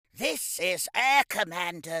This is Air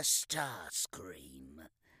Commander Starscream,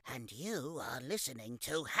 and you are listening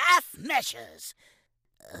to Half Measures.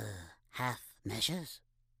 Half Measures?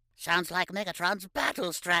 Sounds like Megatron's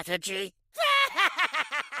battle strategy.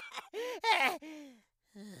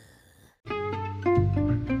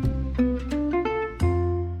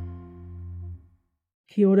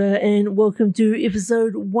 Kia ora and welcome to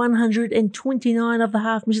episode 129 of the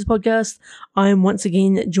Half Measures podcast. I am once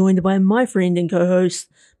again joined by my friend and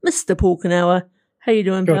co-host, Mr. Paul Kanawa. How you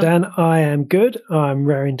doing, pal? Dan, I am good. I'm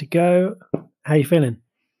raring to go. How you feeling?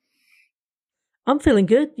 I'm feeling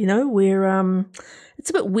good. You know, it's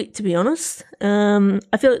a bit wet to be honest.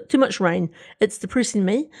 I feel too much rain. It's depressing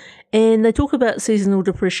me. And they talk about seasonal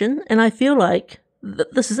depression, and I feel like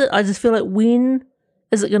this is it. I just feel like, when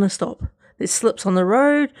is it going to stop? There's slips on the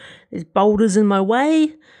road. There's boulders in my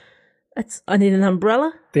way. I need an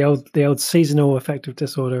umbrella. The old seasonal affective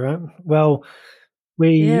disorder, right? Well,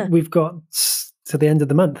 we've got to the end of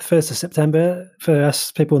the month, 1st of September for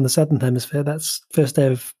us people in the southern hemisphere. That's first day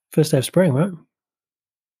of spring, right?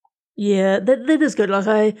 Yeah, that is good.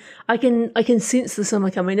 Like I can sense the summer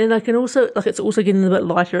coming, and I can also, like, it's also getting a bit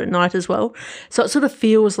lighter at night as well. So it sort of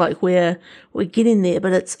feels like we're getting there,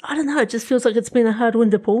 but I don't know. It just feels like it's been a hard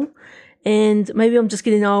winter, Paul. And maybe I'm just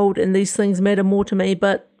getting old and these things matter more to me,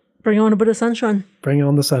 but bring on a bit of sunshine. Bring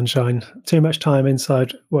on the sunshine. Too much time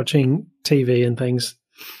inside watching TV and things.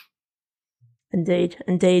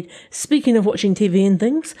 Indeed. Speaking of watching TV and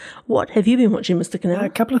things, what have you been watching, Mr. Canal? A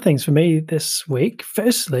couple of things for me this week.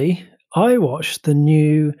 Firstly, I watched the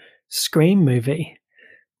new Scream movie,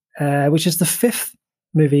 which is the 5th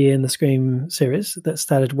movie in the Scream series that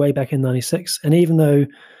started way back in 96. And even though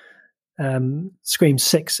Scream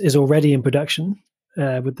 6 is already in production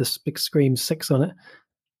with this big Scream 6 on it,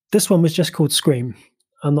 this one was just called Scream.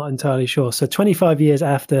 I'm not entirely sure. So 25 years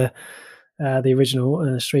after the original,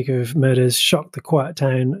 a streak of murders shocked the quiet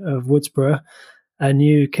town of Woodsboro, a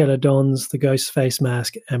new killer dons the ghost face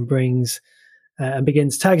mask and begins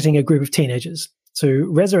targeting a group of teenagers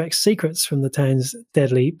to resurrect secrets from the town's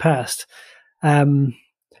deadly past.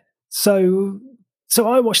 So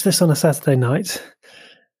I watched this on a Saturday night,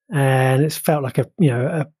 and it felt like a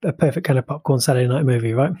perfect kind of popcorn Saturday night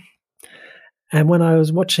movie, right? And when I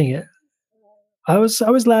was watching it, I was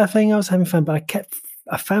laughing, I was having fun, but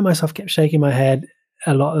I found myself kept shaking my head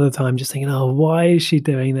a lot of the time, just thinking, "Oh, why is she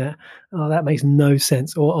doing that? Oh, that makes no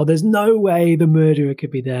sense." Or "There's no way the murderer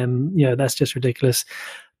could be them. That's just ridiculous."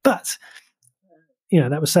 But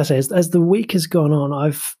that was Saturday. As the week has gone on,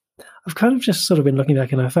 I've kind of just sort of been looking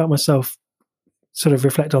back, and I felt myself sort of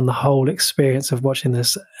reflect on the whole experience of watching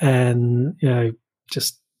this, and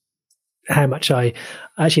just how much I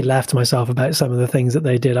actually laughed to myself about some of the things that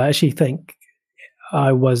they did. I actually think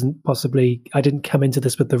I didn't come into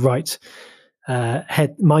this with the right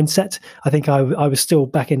head mindset. I think I was still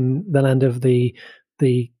back in the land of the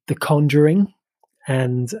Conjuring,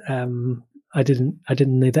 and I didn't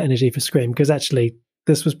need that energy for Scream, because actually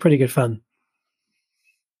this was pretty good fun.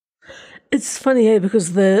 It's funny,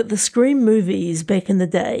 because the Scream movies back in the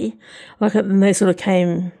day, like when they were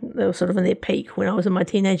sort of in their peak when I was in my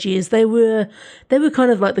teenage years, they were kind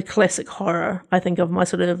of like the classic horror, I think, of my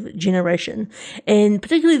sort of generation. And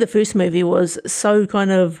particularly the first movie was so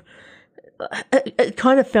kind of, it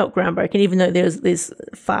kind of felt groundbreaking, even though there's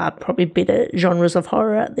far probably better genres of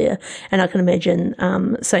horror out there. And I can imagine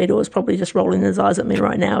Sador is probably just rolling his eyes at me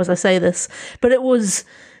right now as I say this. But it was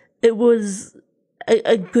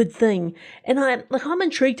a good thing, and I'm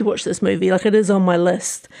intrigued to watch this movie. Like, it is on my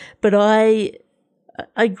list, but I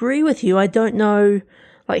agree with you. I don't know,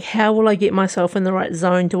 like, how will I get myself in the right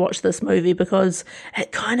zone to watch this movie, because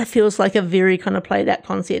it kind of feels like a very kind of played out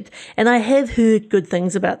concept, and I have heard good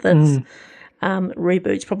things about this.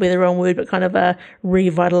 Reboot's probably the wrong word, but kind of a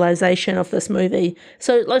revitalization of this movie.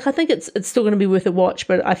 So, like, I think it's still going to be worth a watch,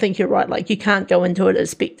 but I think you're right. Like, you can't go into it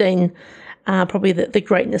expecting probably the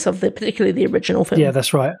greatness of particularly the original film. Yeah,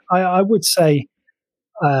 that's right. I would say,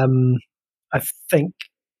 I think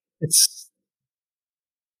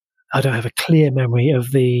I don't have a clear memory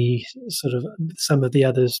of the sort of some of the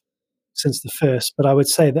others since the first, but I would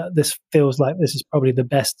say that this feels like this is probably the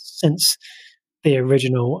best since the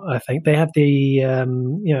original. I think they have the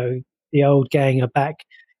old gang are back,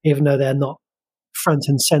 even though they're not front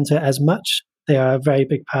and center as much. They are a very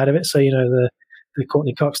big part of it. So the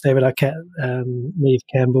Courtney Cox, David Arquette, Neve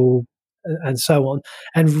Campbell, and so on.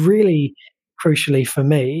 And really crucially for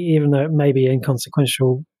me, even though it may be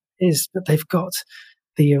inconsequential, is that they've got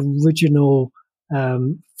the original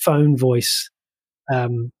phone voice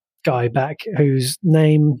guy back, whose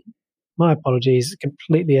name, my apologies,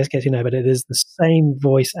 completely escapes me now, but it is the same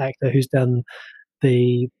voice actor who's done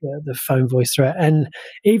the phone voice threat. And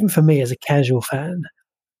even for me as a casual fan,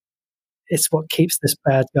 it's what keeps this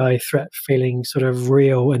bad guy threat feeling sort of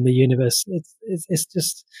real in the universe. It's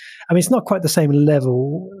just, I mean, it's not quite the same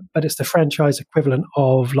level, but it's the franchise equivalent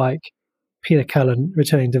of like Peter Cullen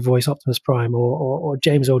returning to voice Optimus Prime, or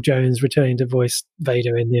James Earl Jones returning to voice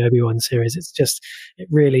Vader in the Obi-Wan series. It's just, it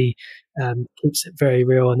really keeps it very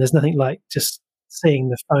real. And there's nothing like just seeing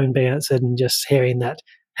the phone being answered and just hearing that,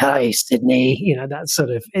 "Hi, Sydney," that sort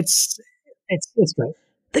of, it's great.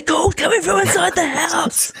 The cold coming from inside the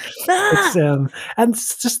house. And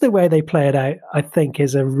just the way they play it out, I think,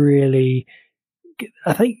 is a really.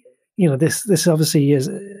 I think this obviously is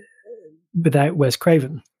without Wes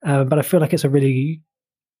Craven, but I feel like it's a really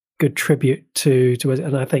good tribute to Wes.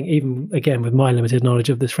 And I think even again with my limited knowledge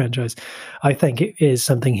of this franchise, I think it is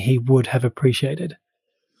something he would have appreciated.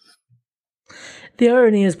 The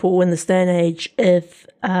irony is, Paul, in this day and age, if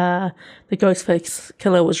the Ghostface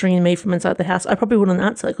killer was ringing me from inside the house, I probably wouldn't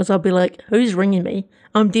answer because I'd be like, who's ringing me?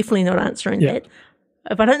 I'm definitely not answering that.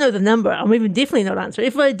 If I don't know the number, I'm even definitely not answering.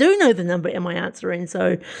 If I do know the number, am I answering?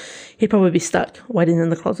 So he'd probably be stuck waiting in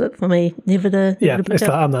the closet for me never to it's like,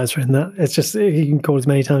 I'm not answering that. It's just, you can call as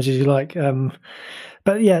many times as you like.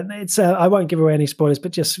 But yeah, it's I won't give away any spoilers,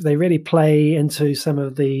 but just they really play into some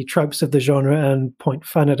of the tropes of the genre and point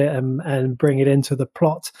fun at it and bring it into the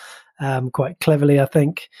plot quite cleverly, I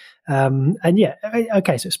think. And yeah,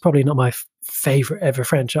 okay, so it's probably not my favorite ever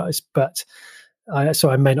franchise, but so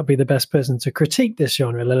I may not be the best person to critique this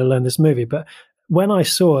genre, let alone this movie. But when I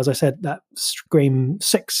saw, as I said, that Scream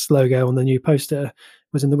 6 logo on the new poster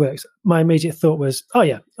was in the works, my immediate thought was, oh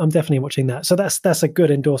yeah, I'm definitely watching that. So that's a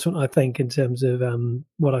good endorsement, I think, in terms of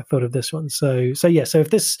what I thought of this one. So if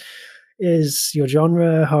this is your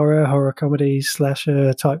genre, horror comedy,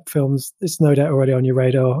 slasher type films, it's no doubt already on your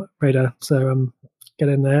radar. So get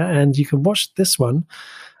in there, and you can watch this one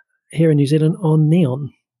here in New Zealand on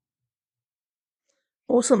Neon.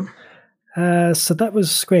 Awesome. So that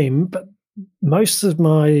was Scream, but most of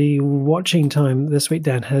my watching time this week,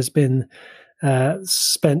 Dan, has been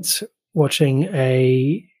spent watching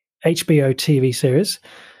a HBO TV series.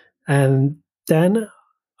 And Dan,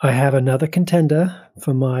 I have another contender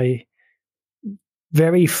for my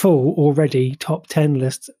very full already top 10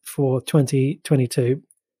 list for 2022.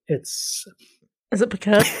 Is it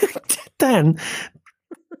Picard? Dan,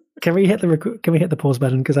 can we hit the pause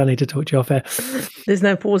button, because I need to talk to you off air. There's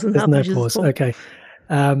no pause in that. There's no pause. Okay.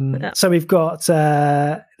 So we've got,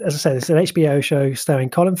 as I said, it's an HBO show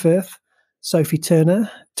starring Colin Firth, Sophie Turner,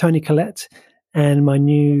 Toni Collette, and my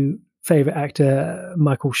new favorite actor,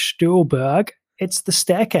 Michael Stuhlbarg. It's The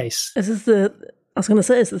Staircase. Is this I was going to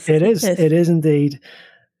say, it's The Staircase. It is indeed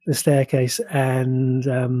The Staircase.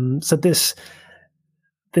 And so this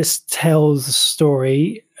tells the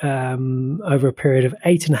story over a period of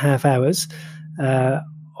 8.5 hours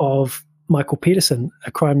of Michael Peterson,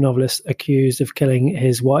 a crime novelist accused of killing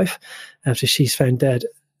his wife after she's found dead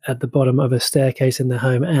at the bottom of a staircase in their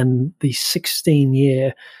home, and the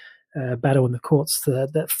 16-year battle in the courts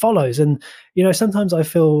that follows. And, sometimes I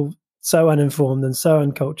feel so uninformed and so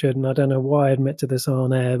uncultured, and I don't know why I admit to this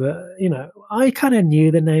on air, but, I kind of knew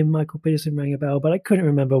the name Michael Peterson rang a bell, but I couldn't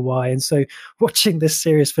remember why. And so watching this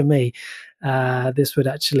series for me, this would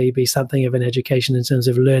actually be something of an education in terms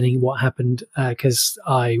of learning what happened, because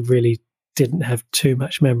I really didn't have too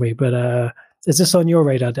much memory. But is this on your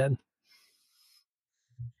radar, Dan?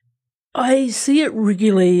 I see it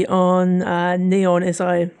regularly on Neon as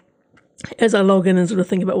I log in and sort of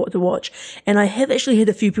think about what to watch. And I have actually had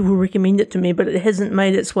a few people recommend it to me, but it hasn't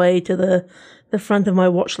made its way to the front of my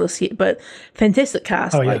watch list yet. But fantastic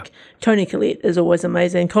cast. Like Toni Collette is always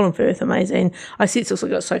amazing. Colin Firth, amazing. I see it's also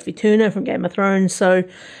got Sophie Turner from Game of Thrones. So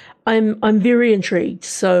I'm very intrigued.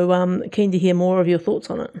 So keen to hear more of your thoughts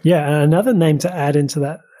on it. Yeah, and another name to add into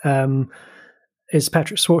that is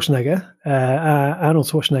Patrick Schwarzenegger, Arnold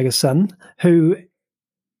Schwarzenegger's son, who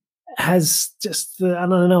has just, I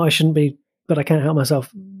don't know, I shouldn't be, but I can't help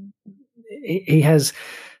myself. He has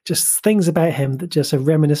just things about him that just are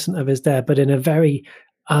reminiscent of his dad, but in a very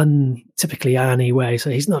untypically Arnie way. So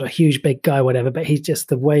he's not a huge, big guy, whatever, but he's just,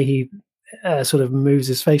 the way he sort of moves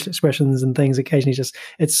his facial expressions and things occasionally, just,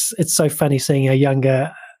 it's so funny seeing a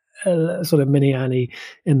younger sort of mini Arnie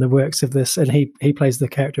in the works of this. And he plays the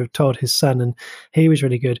character of Todd, his son, and he was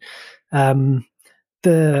really good.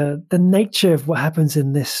 The nature of what happens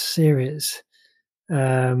in this series,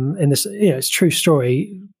 in this, it's true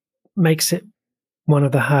story, makes it one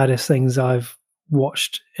of the hardest things I've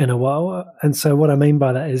watched in a while. And so what I mean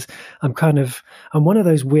by that is I'm one of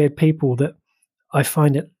those weird people that I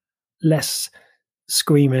find it less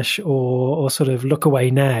squeamish or sort of look away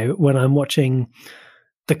now when I'm watching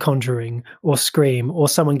The Conjuring or Scream or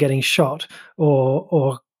someone getting shot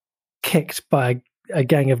or kicked by a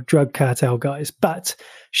gang of drug cartel guys. But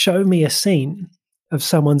show me a scene of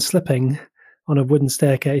someone slipping on a wooden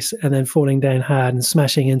staircase and then falling down hard and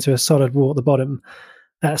smashing into a solid wall at the bottom.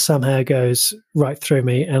 That somehow goes right through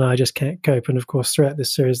me, and I just can't cope. And of course, throughout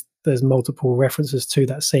this series, there's multiple references to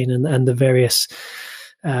that scene and the various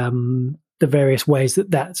ways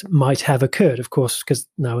that might have occurred. Of course, because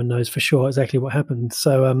no one knows for sure exactly what happened.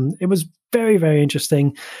 So it was very, very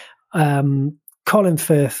interesting. Colin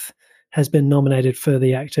Firth has been nominated for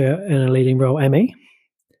the actor in a leading role Emmy,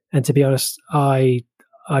 and to be honest, I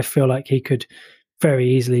feel like he could very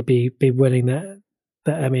easily be winning that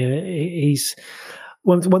Emmy. He's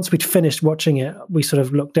once we'd finished watching it, we sort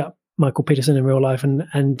of looked up Michael Peterson in real life,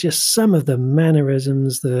 and just some of the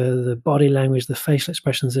mannerisms, the body language, the facial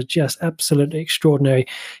expressions are just absolutely extraordinary.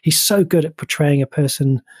 He's so good at portraying a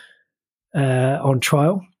person on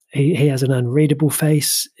trial. He has an unreadable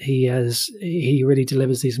face. He really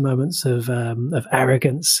delivers these moments of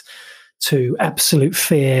arrogance to absolute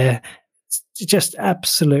fear. It's just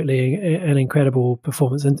absolutely an incredible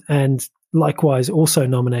performance, and likewise also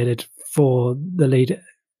nominated for the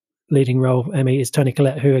leading role Emmy is Toni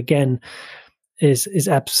Collette, who again is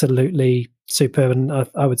absolutely superb. And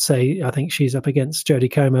I would say I think she's up against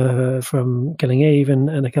Jodie Comer from Killing Eve and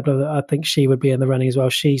a couple of I think she would be in the running as well.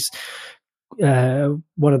 She's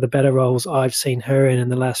one of the better roles I've seen her in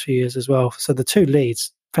the last few years as well. So the two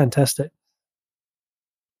leads, fantastic.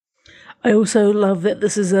 I also love that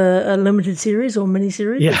this is a limited series or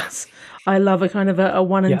mini-series. Yeah. I love a kind of a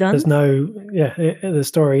one and done. There's the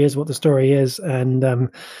story is what the story is, and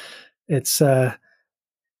it's 8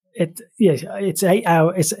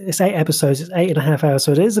 hours. It's 8 episodes. It's 8.5 hours.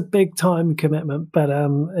 So it is a big time commitment, but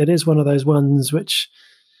it is one of those ones which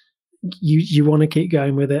you want to keep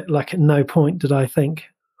going with it. Like at no point did I think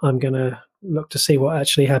I'm going to look to see what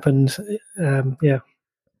actually happened.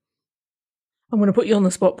 I'm going to put you on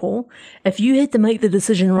the spot, Paul. If you had to make the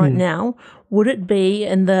decision right now, would it be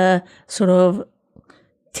in the sort of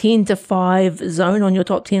 10 to 5 zone on your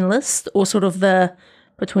top 10 list, or sort of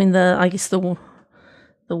between the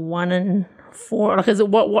 1 and 4? Like, is it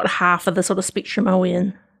what half of the sort of spectrum are we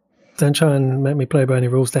in? Don't try and make me play by any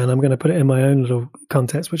rules, Dan. I'm going to put it in my own little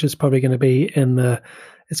context, which is probably going to be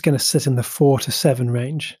it's going to sit in the 4 to 7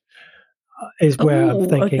 range. Is where I'm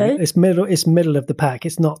thinking. Okay. It's middle of the pack.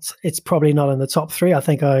 It's probably not in the top 3. I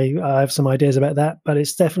think I have some ideas about that, but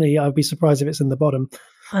it's definitely, I'd be surprised if it's in the bottom.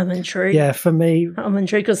 I'm intrigued. Yeah, for me, I'm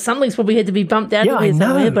intrigued because something's probably had to be bumped out of there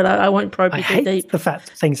somewhere, but I won't probe you too deep. The fact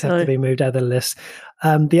that things have to be moved out of the list.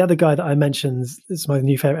 The other guy that I mentioned is my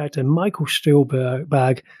new favorite actor, Michael Stuhlbarg.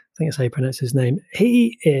 I think that's how you pronounce his name.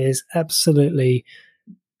 He is absolutely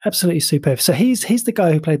superb. So he's the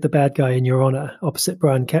guy who played the bad guy in Your Honor opposite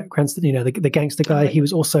Bryan Cranston, the gangster guy. He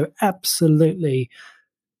was also absolutely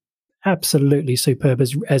superb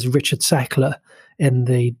as Richard Sackler in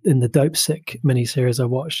the Dopesick miniseries I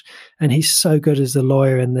watched. And he's so good as the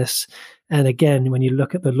lawyer in this. And again, when you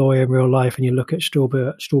look at the lawyer in real life and you look at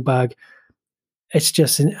Stuhlbarg, it's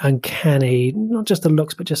just an uncanny, not just the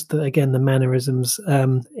looks, but just the mannerisms.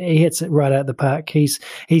 He hits it right out of the pack. He's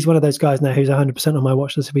one of those guys now who's 100% on my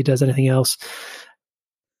watch list if he does anything else.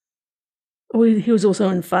 Well, he was also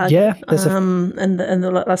in Fargo. Yeah. And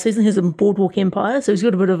the last season he was in Boardwalk Empire, so he's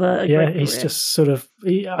got a bit of a great he's career. Just sort of,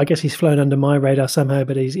 I guess he's flown under my radar somehow,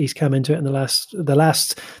 but he's come into it in the last 3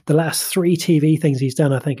 TV things he's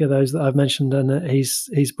done, I think, are those that I've mentioned, and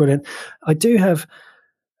he's brilliant. I do have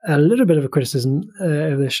a little bit of a criticism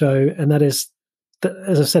of the show, and that is that,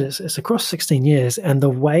 as I said, it's across 16 years, and the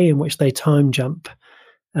way in which they time jump.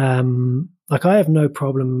 Like, I have no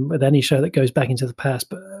problem with any show that goes back into the past,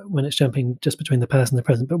 but when it's jumping just between the past and the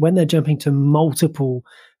present. But when they're jumping to multiple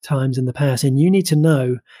times in the past, and you need to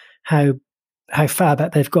know how far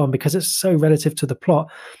back they've gone because it's so relative to the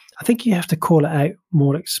plot. I think you have to call it out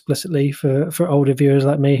more explicitly for older viewers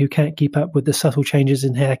like me who can't keep up with the subtle changes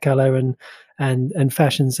in hair color and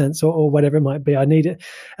fashion sense or whatever it might be. I need it.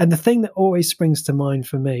 And the thing that always springs to mind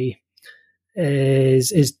for me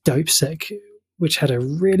is Dopesick, which had a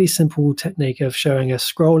really simple technique of showing a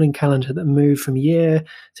scrolling calendar that moved from year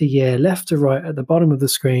to year, left to right at the bottom of the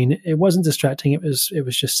screen. It wasn't distracting. It was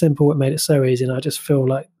just simple. It made it so easy. And I just feel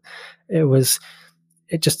like it was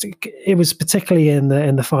particularly in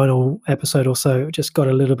the final episode or so, it just got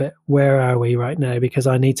a little bit, where are we right now? Because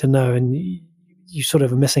I need to know, and you sort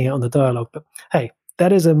of are missing out on the dialogue. But hey,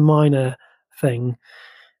 that is a minor thing.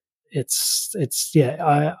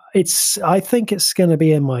 I think it's going to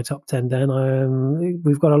be in my top 10. Dan,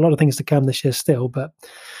 we've got a lot of things to come this year still, but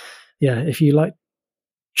yeah, if you like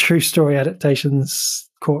true story adaptations,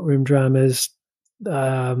 courtroom dramas,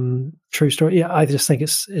 true story, yeah, I just think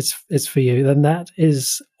it's for you. Then that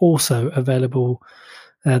is also available.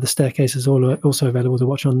 The Staircase is also available to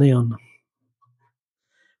watch on Neon.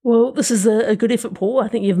 Well, this is a good effort, Paul. I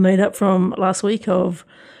think you've made up from last week of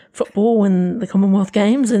football and the Commonwealth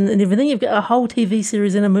Games and everything. You've got a whole TV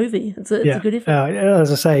series and a movie. It's a good effort.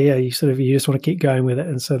 As I say, yeah, you just want to keep going with it,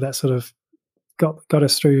 and so that sort of got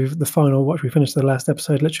us through the final watch. We finished the last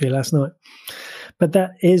episode literally last night. But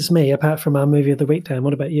that is me, apart from our movie of the week, Dan.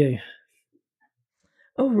 What about you?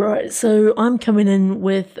 All right, so I'm coming in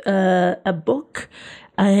with a book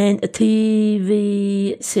and a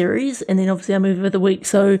TV series, and then obviously our movie of the week.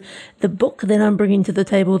 So the book that I'm bringing to the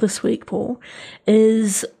table this week, Paul,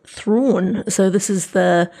 is Thrawn. So this is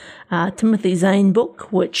the Timothy Zahn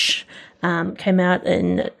book, which came out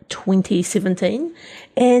in 2017.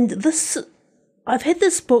 And this, I've had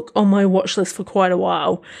this book on my watch list for quite a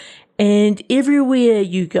while. And everywhere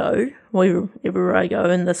you go, well, everywhere I go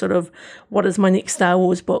in the sort of what is my next Star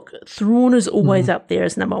Wars book, Thrawn is always up there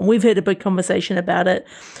as number one. We've had a big conversation about it.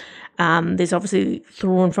 There's obviously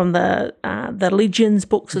Thrawn from the Legends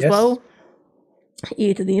books as well,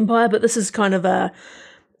 Heir to the Empire. But this is kind of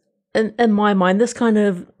in my mind, this kind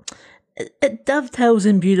of, it dovetails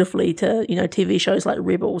in beautifully to, TV shows like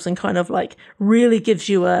Rebels, and kind of like really gives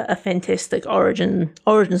you a fantastic origin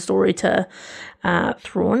story to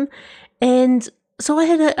Thrawn. And so I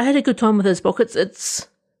had a good time with this book. It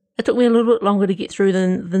took me a little bit longer to get through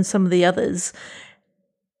than some of the others.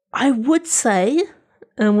 I would say,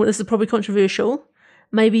 and this is probably controversial,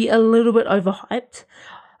 maybe a little bit overhyped.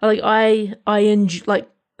 I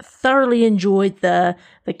thoroughly enjoyed the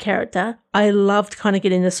character. I loved kind of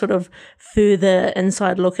getting this sort of further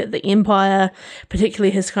inside look at the Empire,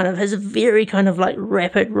 particularly his very kind of like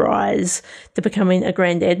rapid rise to becoming a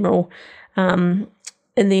Grand Admiral in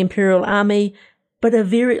the Imperial Army. But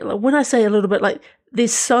when I say a little bit, like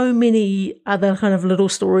there's so many other kind of little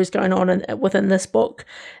stories going on within this book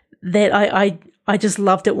that I just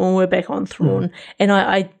loved it when we're back on Thrawn, and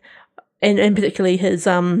and particularly his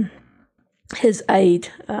aide,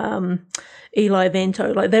 Eli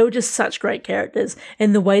Vanto, like they were just such great characters,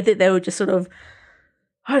 and the way that they were just sort of,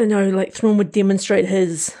 I don't know, like Thrawn would demonstrate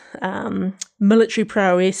his military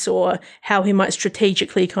prowess, or how he might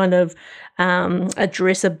strategically kind of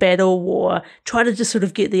address a battle, or try to just sort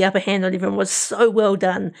of get the upper hand on everyone, was so well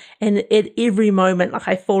done. And at every moment, like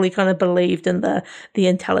I fully kind of believed in the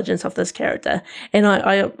intelligence of this character, and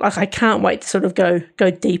I can't wait to sort of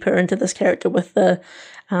go deeper into this character with the.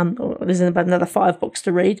 There's about another 5 books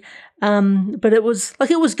to read, but it was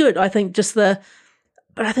good. I think but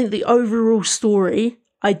I think the overall story,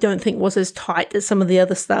 I don't think was as tight as some of the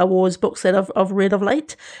other Star Wars books that I've read of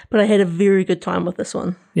late. But I had a very good time with this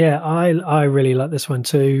one. Yeah, I really like this one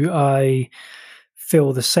too. I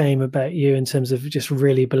feel the same about you in terms of just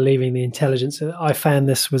really believing the intelligence. I found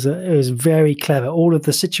this was very clever. All of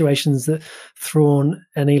the situations that Thrawn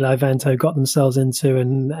and Eli Vanto got themselves into,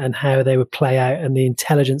 and how they would play out, and the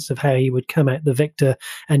intelligence of how he would come out the victor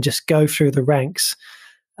and just go through the ranks.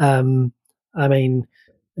 I mean,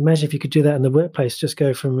 imagine if you could do that in the workplace, just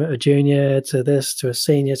go from a junior to this to a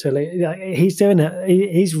senior to he's doing that.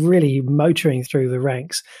 He's really motoring through the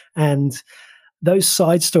ranks. And those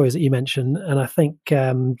side stories that you mentioned, and I think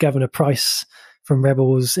Governor Price from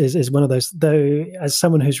Rebels is one of those. Though, as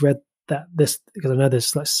someone who's read this, because I know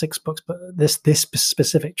there's like 6 books, but this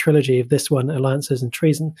specific trilogy of this one, Alliances and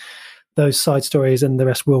Treason, those side stories and the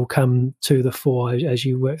rest will come to the fore as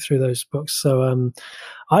you work through those books. So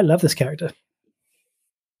I love this character.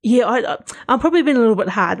 Yeah, I'm probably been a little bit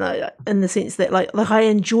hard in the sense that like I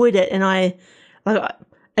enjoyed it, and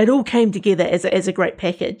it all came together as a great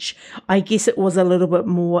package. I guess it was a little bit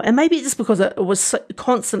more, and maybe just because it was so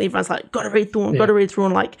constantly everyone's like, got to read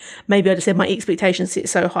Thrawn. Like maybe I just had my expectations set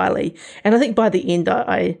so highly, and I think by the end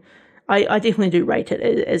I definitely do rate it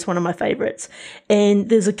as one of my favorites. And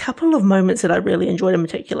there's a couple of moments that I really enjoyed in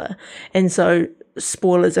particular, and so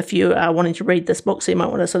spoilers if you are wanting to read this book, so you might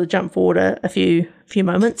want to sort of jump forward a few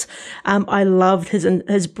moments. I loved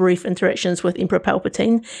his brief interactions with Emperor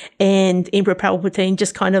Palpatine, and Emperor Palpatine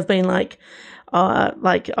just kind of being like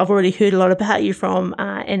I've already heard a lot about you from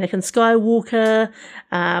Anakin Skywalker,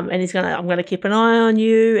 and I'm gonna keep an eye on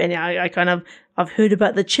you, and I've heard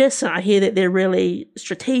about the Chiss, and I hear that they're really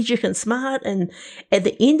strategic and smart. And at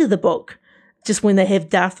the end of the book, just when they have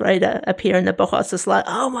Darth Vader appear in the book, I was just like,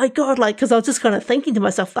 oh my God, like, because I was just kind of thinking to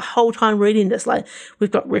myself the whole time reading this, like,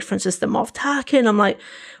 we've got references to Moff Tarkin. I'm like,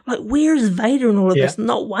 where is Vader in all of this?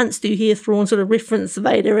 Not once do you hear Thrawn sort of reference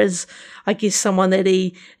Vader as, I guess, someone that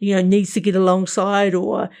he, needs to get alongside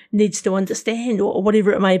or needs to understand or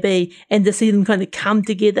whatever it may be. And to see them kind of come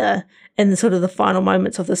together in the sort of the final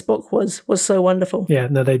moments of this book was so wonderful. Yeah,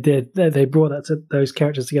 no, they did. They brought those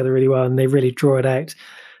characters together really well, and they really draw it out.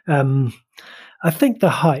 I think the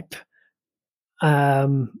hype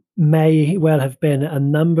may well have been a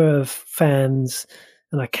number of fans,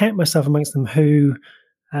 and I count myself amongst them, who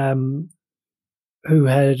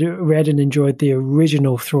had read and enjoyed the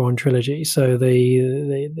original Thrawn trilogy, so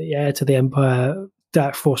the Heir to the Empire,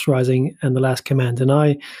 Dark Force Rising, and The Last Command. And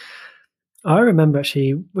I remember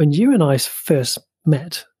actually when you and I first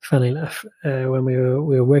met, funny enough, when we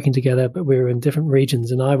were working together, but we were in different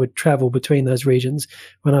regions, and I would travel between those regions.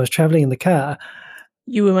 When I was traveling in the car,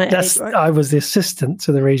 you were my aide, right? I was the assistant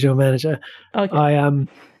to the regional manager. Okay.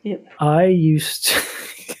 I used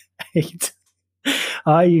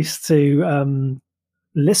to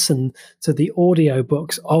listen to the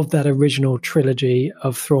audiobooks of that original trilogy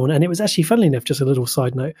of Thrawn, and it was actually, funnily enough, just a little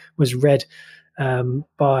side note, was read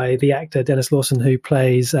by the actor Dennis Lawson, who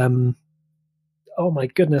plays oh my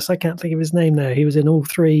goodness, I can't think of his name now. He was in all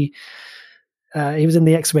three. He was in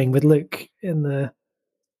the X-Wing with Luke in the.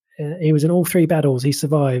 He was in all three battles. He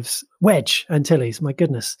survives. Wedge Antilles. My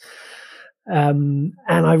goodness. And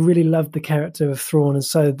I really loved the character of Thrawn, and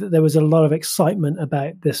so there was a lot of excitement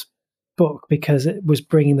about this book because it was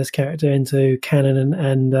bringing this character into canon,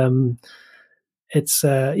 and it's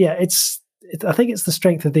I think it's the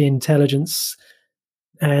strength of the intelligence.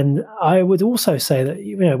 And I would also say that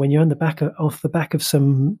when you're off the back of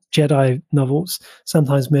some Jedi novels,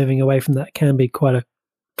 sometimes moving away from that can be quite a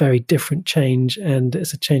very different change, and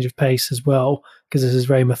it's a change of pace as well because this is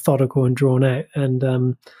very methodical and drawn out. And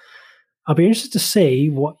I'll be interested to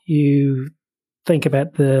see what you think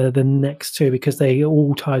about the next two, because they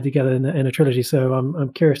all tie together in a trilogy. So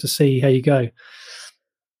I'm curious to see how you go.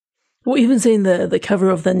 Well, even seeing the cover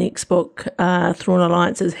of the next book, Thrawn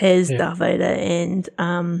Alliances, has Darth Vader and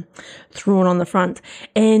Thrawn on the front.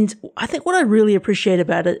 And I think what I really appreciate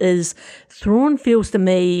about it is Thrawn feels to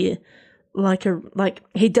me like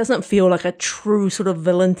he doesn't feel like a true sort of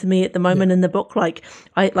villain to me at the moment in the book.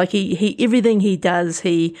 He everything he does,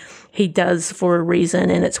 he does for a reason,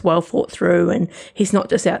 and it's well thought through, and he's not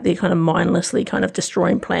just out there kind of mindlessly kind of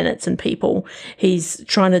destroying planets and people. He's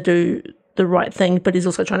trying to do the right thing, but he's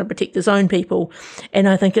also trying to protect his own people. And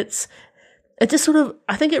I think it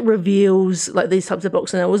reveals, like, these types of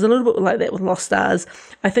books, and it was a little bit like that with Lost Stars.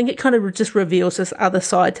 I think it kind of just reveals this other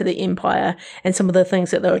side to the Empire and some of the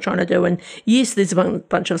things that they were trying to do. And yes, there's a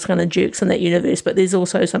bunch of kind of jerks in that universe, but there's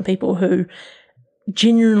also some people who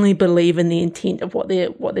genuinely believe in the intent of what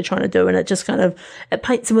they're trying to do, and it just kind of it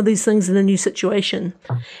paints some of these things in a new situation.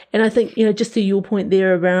 And I think, just to your point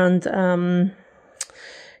there around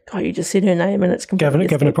you just said her name and it's completely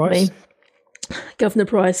Governor Price. Governor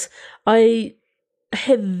Price. I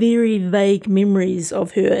have very vague memories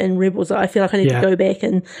of her in Rebels. I feel like I need to go back,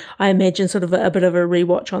 and I imagine sort of a bit of a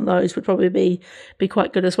rewatch on those would probably be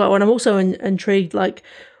quite good as well. And I'm also intrigued, like,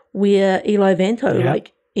 where Eli Vanto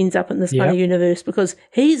ends up in this kind of universe, because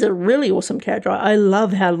he's a really awesome character. I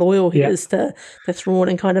love how loyal he is to Thrawn,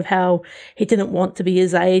 and kind of how he didn't want to be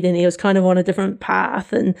his aide, and he was kind of on a different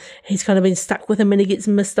path, and he's kind of been stuck with him, and he gets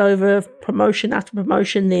missed over promotion after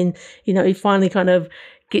promotion. Then he finally kind of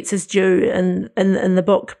gets his due in the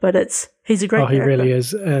book, but he's a great character. He really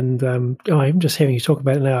is. And I'm just hearing you talk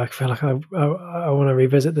about it now. I feel like I want to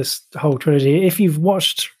revisit this whole trilogy. If you've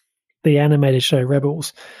watched the animated show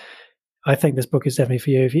Rebels, I think this book is definitely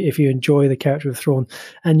for you if you enjoy the character of Thrawn.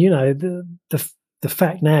 And the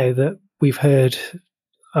fact now that we've heard,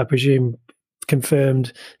 I presume,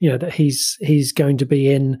 confirmed, that he's going to be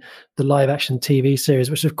in the live action TV series,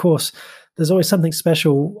 which of course there's always something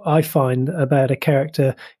special, I find, about a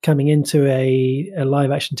character coming into a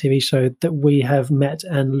live action TV show that we have met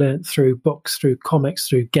and learnt through books, through comics,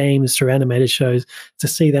 through games, through animated shows. To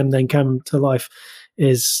see them then come to life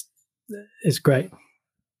is great.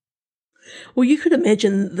 Well, you could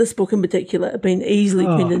imagine this book in particular being easily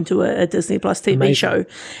turned into a Disney Plus TV show,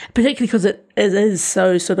 particularly because it is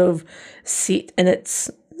so sort of set in its,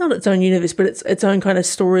 not its own universe, but its own kind of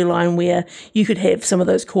storyline, where you could have some of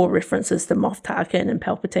those core references to Moff Tarkin and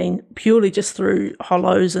Palpatine purely just through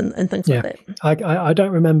hollows and things like that. I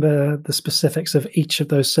don't remember the specifics of each of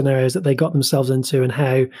those scenarios that they got themselves into and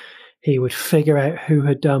how he would figure out who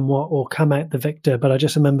had done what or come out the victor, but I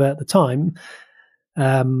just remember at the time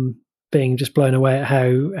being just blown away at how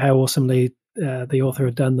awesomely the author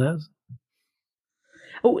had done that.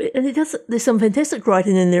 Oh, and there's some fantastic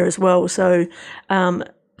writing in there as well. So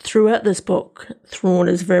throughout this book, Thrawn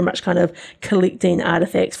is very much kind of collecting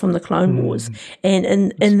artifacts from the Clone Wars. And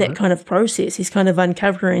in that kind of process, he's kind of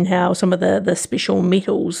uncovering how some of the special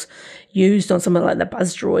metals used on some of like the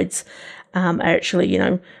buzz droids are actually, you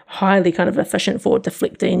know, highly kind of efficient for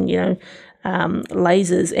deflecting, you know,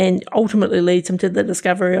 lasers, and ultimately leads him to the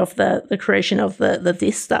discovery of the creation of the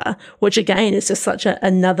Death Star, which again is just such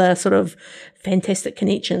another sort of fantastic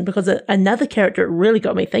connection, because another character it really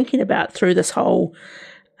got me thinking about through this whole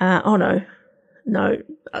I'm going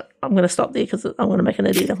to stop there because I'm going to make an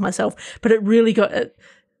idiot of myself, but it really got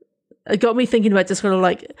me thinking about just sort of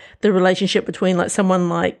like the relationship between like someone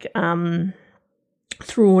like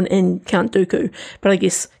Thrawn and Count Dooku, but I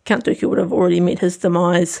guess Count Dooku would have already met his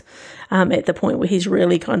demise at the point where he's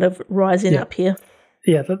really kind of rising up here.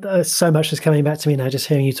 Yeah, so much is coming back to me now, just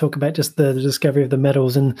hearing you talk about just the discovery of the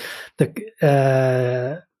metals and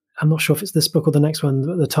the. I'm not sure if it's this book or the next one,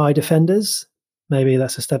 the TIE Defenders. Maybe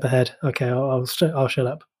that's a step ahead. Okay, I'll shut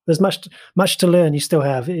up. There's much to learn. You still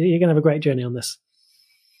have. You're going to have a great journey on this.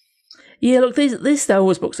 Yeah, look, these Star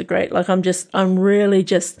Wars books are great. Like, I'm really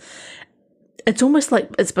just. It's almost like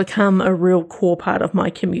it's become a real core part of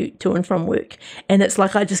my commute to and from work. And it's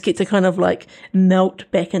like I just get to kind of like melt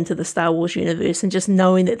back into the Star Wars universe, and just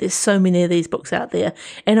knowing that there's so many of these books out there.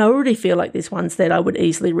 And I already feel like there's ones that I would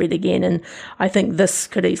easily read again. And I think this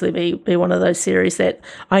could easily be one of those series that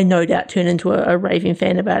I no doubt turn into a raving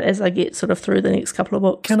fan about as I get sort of through the next couple of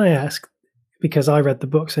books. Can I ask, because I read the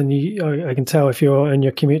books and I can tell if you're in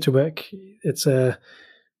your commute to work, it's an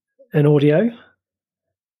audio.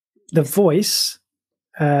 The voice,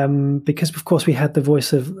 because of course we had the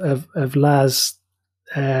voice of Laz,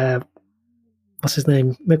 what's his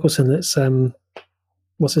name, Mickelson. That's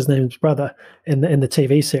what's his name's brother in the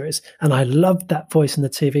TV series, and I loved that voice in the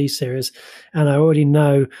TV series, and I already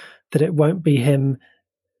know that it won't be him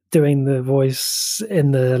doing the voice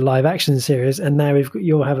in the live action series. And now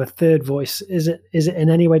you'll have a third voice. Is it in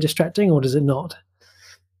any way distracting, or does it not?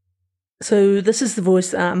 So this is the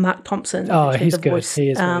voice, Mark Thompson. Oh, he's good. Voice,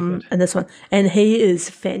 he is very good. In this one. And he is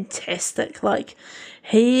fantastic. Like,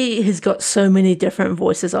 he has got so many different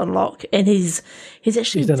voices on lock. And he's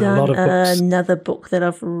actually done a lot of books. Another book that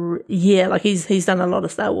I've... he's done a lot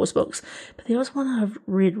of Star Wars books. But there was one I've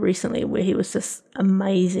read recently where he was just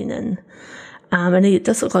amazing. And it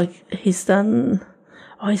does look like he's done...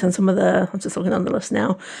 Oh, he's done some of the... I'm just looking on the list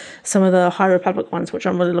now. Some of the High Republic ones, which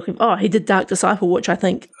I'm really looking for. Oh, he did Dark Disciple, which I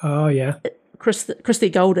think... Oh, yeah. Christy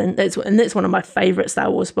Golden. That's one of my favourite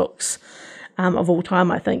Star Wars books of all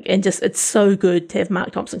time, I think. And just, it's so good to have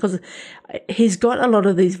Mark Thompson, because he's got a lot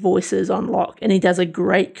of these voices on lock, and he does a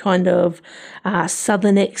great kind of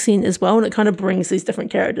southern accent as well, and it kind of brings these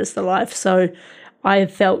different characters to life. So I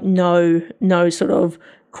have felt no sort of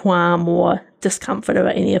qualm or discomfort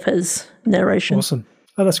about any of his narration. Awesome.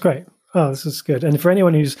 Oh, that's great. Oh, this is good. And for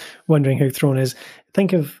anyone who's wondering who Thrawn is,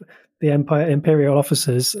 think of the Imperial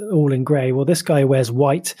officers all in grey. Well, this guy wears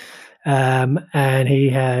white, and he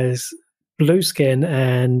has blue skin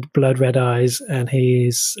and blood red eyes, and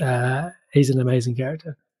he's an amazing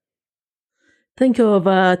character. Think of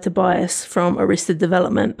Tobias from Arrested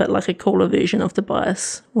Development, but like a cooler version of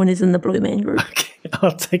Tobias when he's in the Blue Man Group. Okay,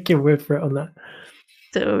 I'll take your word for it on that.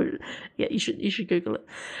 So, yeah, you should Google it.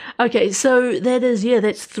 Okay, so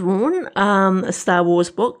that's Thrawn, a Star Wars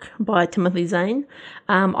book by Timothy Zahn.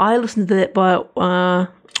 I listened to that by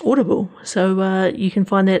Audible, so you can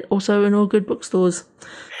find that also in all good bookstores.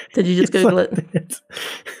 Did you just Google it?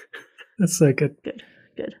 That's so good.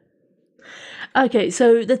 Good. Okay,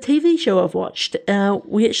 so the TV show I've watched,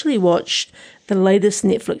 we actually watched the latest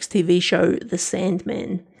Netflix TV show, The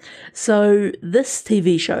Sandman. So this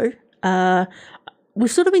TV show... we've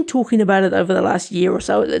sort of been talking about it over the last year or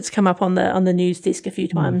so. It's come up on the news desk a few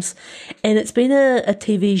times. And it's been a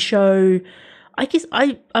TV show. I guess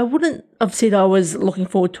I wouldn't have said I was looking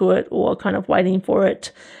forward to it or kind of waiting for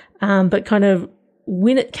it. But kind of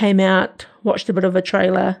when it came out, watched a bit of a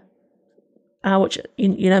trailer, which,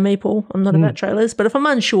 you know me, Paul, I'm not about trailers. But if I'm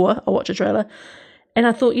unsure, I'll watch a trailer. And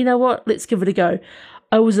I thought, you know what, let's give it a go.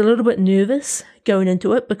 I was a little bit nervous going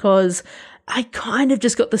into it because I kind of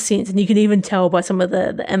just got the sense, and you can even tell by some of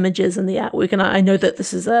the images and the artwork, and I know that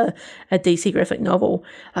this is a DC graphic novel.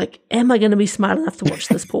 Like, am I going to be smart enough to watch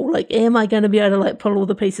this, Paul? Like, am I going to be able to like pull all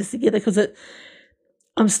the pieces together? Because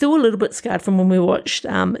I'm still a little bit scarred from when we watched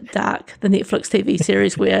Dark, the Netflix TV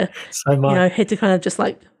series, where had to kind of just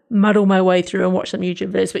like muddle my way through and watch some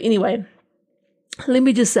YouTube videos. But anyway, let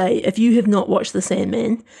me just say, if you have not watched The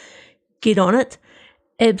Sandman, get on it.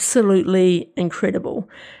 Absolutely incredible.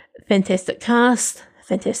 fantastic cast,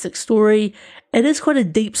 fantastic story. It is quite a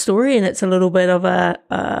deep story, and it's a little bit of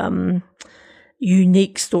a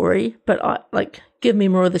unique story, but give me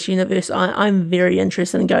more of this universe. I'm very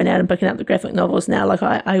interested in going out and picking up the graphic novels now.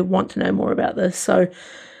 I want to know more about this. So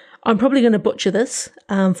I'm probably going to butcher this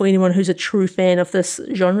for anyone who's a true fan of this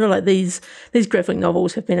genre. Like these graphic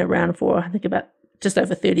novels have been around for, I think, about just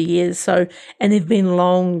over 30 years. So, and they've been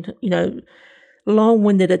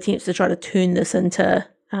long-winded attempts to try to turn this into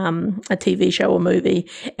a TV show or movie.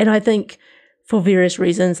 And I think for various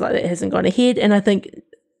reasons, like, that hasn't gone ahead. And I think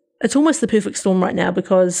it's almost the perfect storm right now,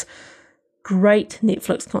 because great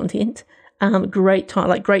Netflix content, great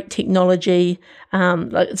technology,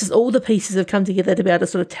 it's just all the pieces have come together to be able to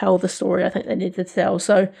sort of tell the story I think they need to tell.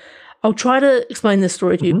 So I'll try to explain this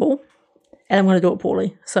story to you, Paul, and I'm going to do it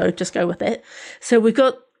poorly. So just go with that. So we've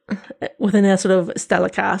got, within our sort of stellar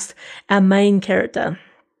cast, our main character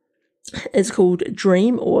is called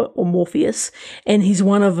Dream or Morpheus, and he's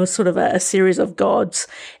one of a series of gods,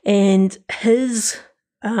 and his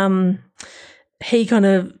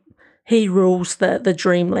he rules the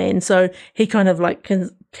dreamland. So he kind of like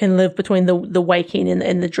can live between the waking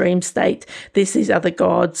and the dream state. There's these other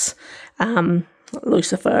gods,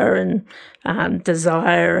 Lucifer and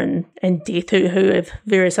Desire and Death, who have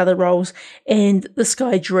various other roles. And this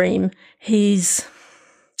guy Dream,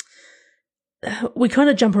 we kind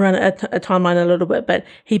of jump around a timeline a little bit, but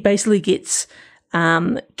he basically gets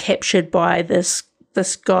captured by this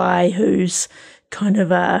guy who's kind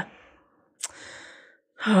of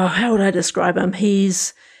how would I describe him? He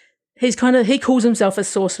calls himself a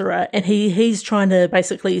sorcerer, and he's trying to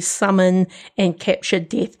basically summon and capture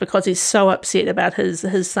Death because he's so upset about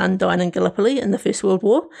his son dying in Gallipoli in the First World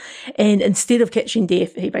War. And instead of catching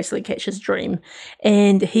Death, he basically catches Dream,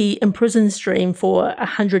 and he imprisons Dream for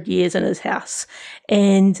 100 years in his house.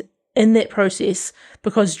 And in that process,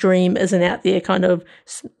 because Dream isn't out there kind of,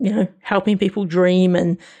 helping people dream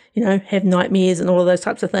and, have nightmares and all of those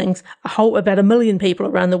types of things, about 1 million people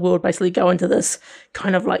around the world basically go into this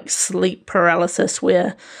kind of like sleep paralysis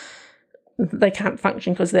where they can't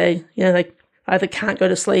function because they either can't go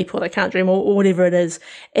to sleep or they can't dream or whatever it is.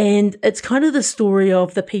 And it's kind of the story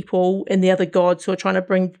of the people and the other gods who are trying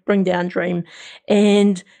to bring down Dream.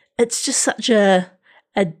 And it's just such a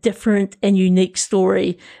different and unique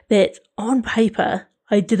story that on paper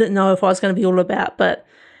I didn't know if I was going to be all about, but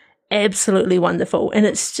absolutely wonderful. And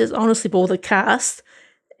it's just, honestly, all the cast,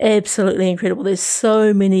 absolutely incredible. There's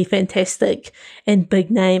so many fantastic and big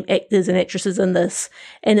name actors and actresses in this,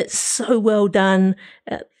 and it's so well done.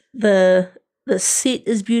 The set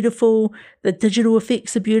is beautiful, the digital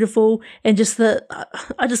effects are beautiful, and just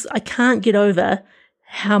I can't get over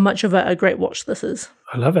how much of a great watch this is.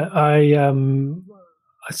 I love it. I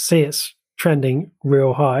see it's trending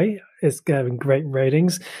real high. It's having great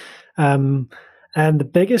ratings. And the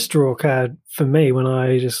biggest draw card for me, when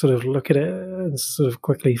I just sort of look at it and sort of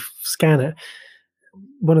quickly scan it,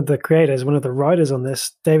 one of the writers on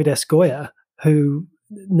this, David S. Goyer, who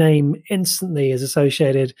name instantly is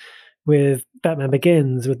associated with Batman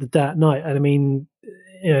Begins, with The Dark Knight. And I mean,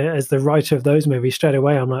 as the writer of those movies, straight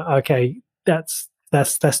away I'm like, okay, that's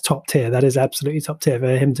top tier. That is absolutely top tier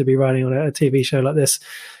for him to be writing on a TV show like this.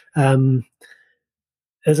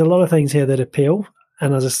 There's a lot of things here that appeal.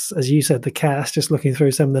 And as you said, the cast, just looking through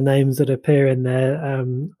some of the names that appear in there,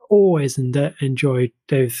 always enjoyed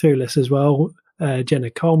David Thewlis as well, Jenna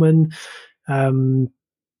Coleman.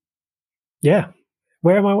 Yeah.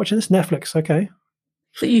 Where am I watching this? Netflix. Okay.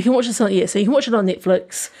 So you can watch this on, so you can watch it on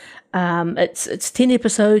Netflix. It's 10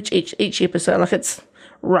 episodes, each episode, like it's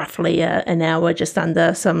roughly an hour, just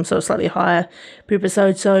under, some sort of slightly higher per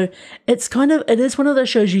episode. So it is one of those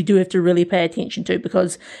shows you do have to really pay attention to,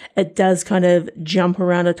 because it does kind of jump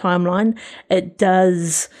around a timeline. It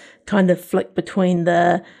does kind of flick between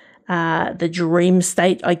the dream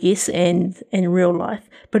state, I guess, and real life.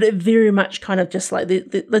 But it very much kind of just like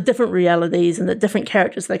the different realities and the different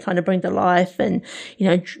characters they kind of bring to life, and,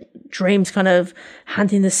 Dream's kind of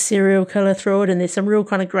hunting this serial killer through it, and there's some real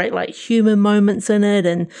kind of great like human moments in it,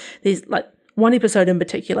 and there's like one episode in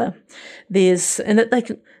particular, they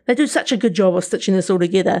do such a good job of stitching this all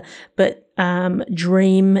together, but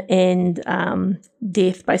Dream and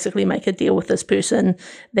Death basically make a deal with this person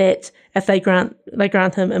that if they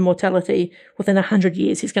grant him immortality within 100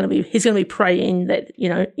 years, he's going to be praying that,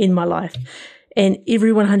 in my life. And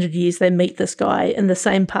every 100 years they meet this guy in the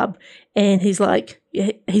same pub, and he's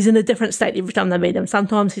in a different state every time they meet him.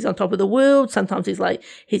 Sometimes he's on top of the world, sometimes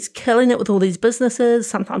he's killing it with all these businesses,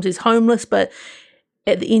 sometimes he's homeless, but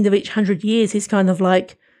at the end of each 100 years he's kind of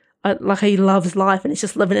like he loves life and he's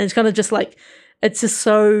just living, and it's kind of just like it's just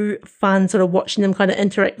so fun sort of watching them kind of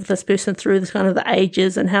interact with this person through the kind of the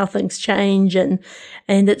ages and how things change, and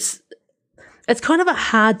it's kind of a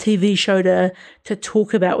hard TV show to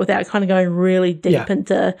talk about without kind of going really deep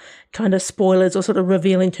into kind of spoilers or sort of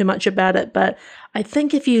revealing too much about it. But I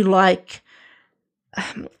think if you like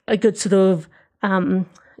a good sort of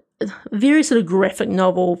very sort of graphic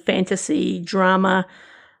novel, fantasy, drama,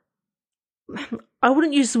 I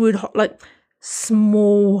wouldn't use the word like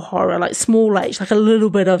small horror, like small H, like a little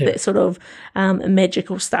bit of that sort of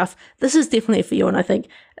magical stuff. This is definitely for you, and I think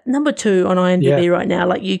number 2 on IMDb right now.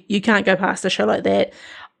 Like you can't go past a show like that.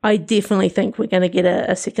 I definitely think we're going to get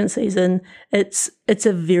a second season. It's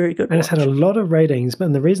a very good. And it's had a lot of ratings,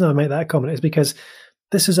 but the reason I make that comment is because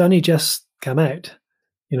this has only just come out.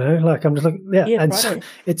 You know, like I'm just looking, and so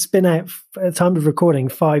it's been out at the time of recording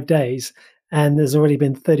 5 days, and there's already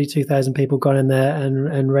been 32,000 people gone in there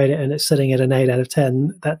and rate it, and it's sitting at an 8 out of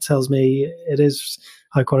 10. That tells me it is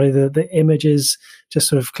high quality. The images, just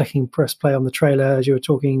sort of clicking press play on the trailer as you were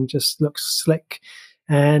talking, just looks slick.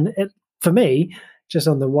 And it, for me, just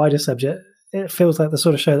on the wider subject, it feels like the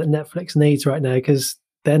sort of show that Netflix needs right now, because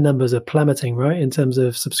their numbers are plummeting, right, in terms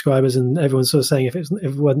of subscribers, and everyone's sort of saying if it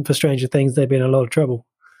wasn't for Stranger Things, they'd be in a lot of trouble.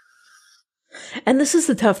 And this is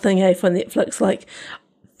the tough thing, for Netflix. Like,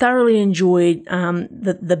 thoroughly enjoyed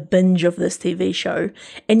the binge of this TV show,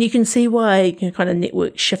 and you can see why kind of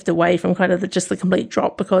networks shift away from kind of just the complete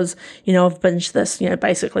drop, because I've binged this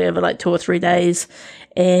basically over like 2 or 3 days,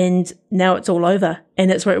 and now it's all over.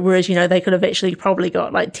 And it's whereas they could have actually probably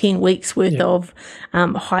got like 10 weeks worth of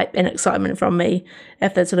hype and excitement from me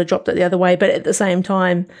if they sort of dropped it the other way. But at the same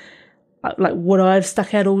time, like, would I have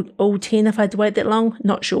stuck out all 10 if I had to wait that long?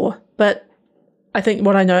 Not sure, but I think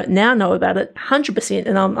what I know about it, 100%,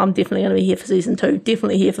 and I'm definitely going to be here for season 2.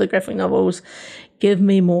 Definitely here for the graphic novels. Give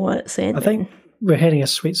me more Sandman. I think we're hitting a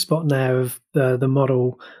sweet spot now of the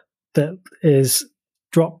model that is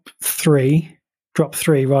drop three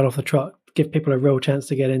right off the trot. Give people a real chance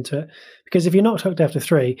to get into it, because if you're not hooked after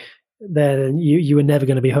 3, then you were never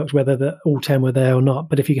going to be hooked, whether all 10 were there or not.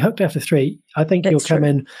 But if you're hooked after 3, I think you'll come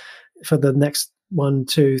in for the next 1,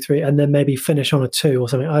 2, 3, and then maybe finish on a 2 or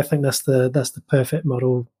something. I think that's the perfect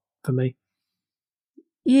model for me.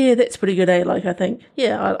 Yeah, that's pretty good, Like, I think,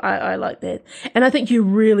 I like that. And I think you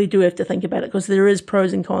really do have to think about it, because there is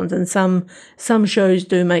pros and cons, and some shows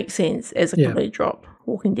do make sense as a complete drop.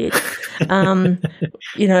 Walking Dead.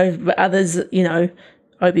 But others,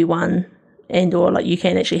 Obi-Wan, and or like you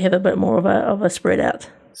can actually have a bit more of a spread out.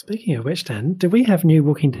 Speaking of which, Dan, do we have new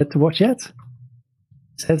Walking Dead to watch yet?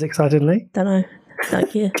 Says excitedly. Don't know.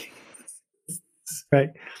 Don't care. Great.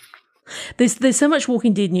 There's so much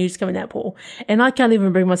Walking Dead news coming out, Paul, and I can't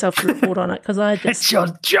even bring myself to report on it, because I just... It's your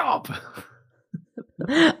job!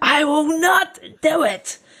 I will not do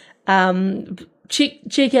it!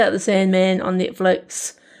 Check out The Sandman on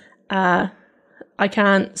Netflix. I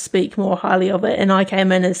can't speak more highly of it, and I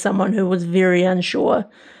came in as someone who was very unsure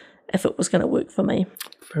if it was going to work for me.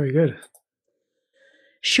 Very good.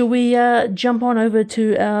 Shall we jump on over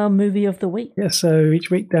to our movie of the week? Yeah, so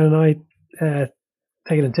each week Dan and I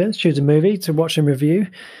take it in turns, choose a movie to watch and review.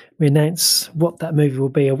 We announce what that movie will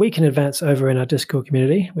be a week in advance over in our Discord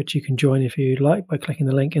community, which you can join if you'd like by clicking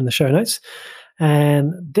the link in the show notes.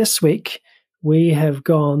 And this week we have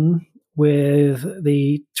gone with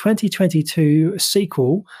the 2022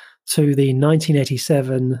 sequel to the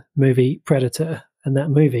 1987 movie Predator, and that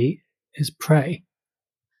movie is Prey.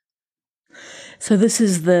 So this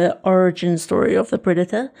is the origin story of the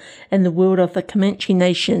Predator and the world of the Comanche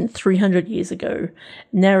Nation 300 years ago.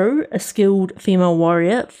 Naru, a skilled female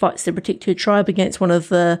warrior, fights to protect her tribe against one of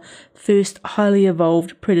the first highly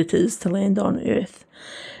evolved predators to land on Earth.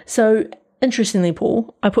 So, interestingly,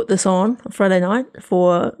 Paul, I put this on Friday night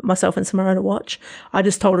for myself and Samara to watch. I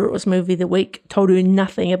just told her it was movie of the week, told her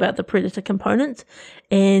nothing about the Predator component,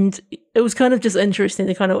 and it was kind of just interesting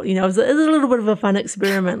to kind of, it was a little bit of a fun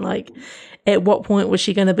experiment. Like, at what point was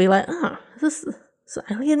she going to be like, is this an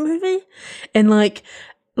alien movie? And like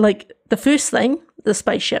the first thing, the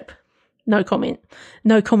spaceship. No comment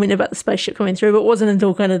about the spaceship coming through, but it wasn't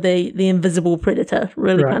until kind of the invisible Predator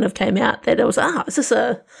really kind of came out that it was, is this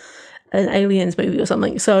an aliens movie or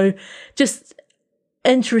something? So just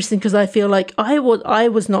interesting, because I feel like I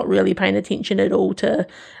was not really paying attention at all to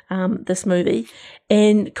this movie,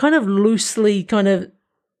 and kind of loosely in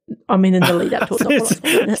the lead up to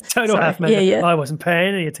it. Total half measure. I wasn't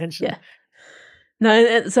paying any attention. Yeah.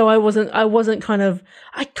 No, so I wasn't kind of,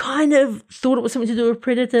 I kind of thought it was something to do with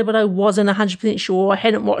Predator, but I wasn't 100% sure. I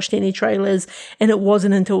hadn't watched any trailers, and it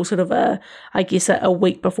wasn't until sort of a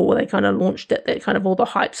week before they kind of launched it that kind of all the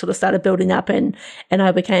hype sort of started building up, and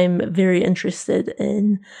I became very interested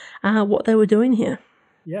in what they were doing here.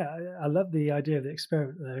 Yeah, I love the idea of the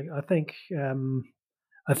experiment though.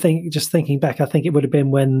 I think just thinking back, I think it would have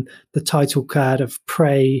been when the title card of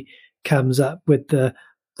Prey comes up with the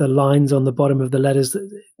lines on the bottom of the letters,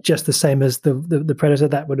 just the same as the Predator.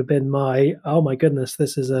 That would have been my, oh my goodness,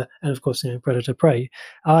 this is and of course, Predator Prey.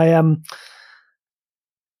 This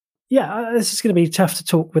is going to be tough to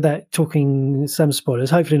talk without talking some spoilers.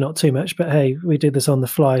 Hopefully not too much, but hey, we did this on the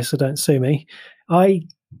fly, so don't sue me.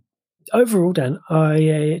 Overall, Dan,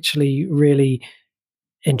 I actually really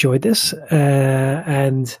enjoyed this,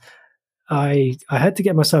 and I had to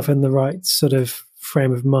get myself in the right sort of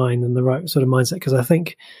frame of mind and the right sort of mindset, because I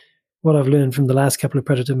think what I've learned from the last couple of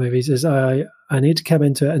Predator movies is I need to come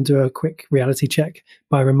into it and do a quick reality check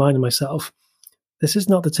by reminding myself this is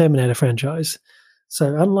not the Terminator franchise.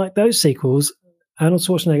 So unlike those sequels, Arnold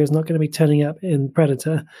Schwarzenegger is not going to be turning up in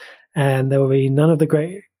Predator, and there will be none of the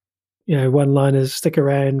great one-liners, stick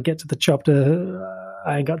around, get to the chopper,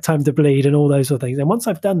 I ain't got time to bleed, and all those sort of things. And once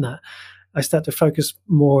I've done that, I start to focus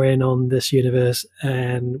more in on this universe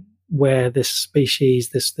and where this species,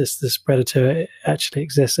 this predator actually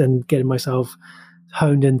exists, and getting myself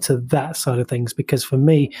honed into that side of things. Because for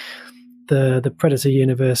me, the Predator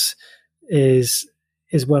universe is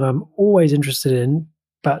what I'm always interested in,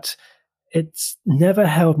 but it's never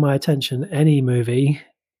held my attention, any movie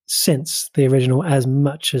since the original, as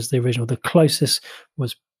much as the original. The closest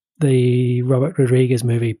was the Robert Rodriguez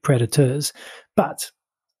movie Predators. But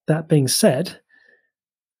that being said,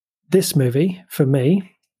 this movie, for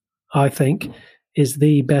me, I think, is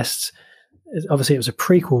the best. Obviously, it was a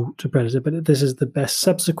prequel to Predator, but this is the best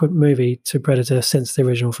subsequent movie to Predator since the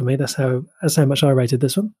original for me. That's how much I rated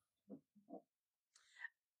this one.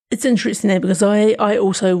 It's interesting there, because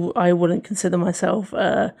I wouldn't consider myself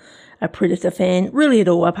a Predator fan really at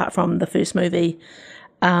all, apart from the first movie,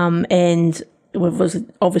 and we've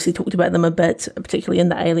obviously talked about them a bit, particularly in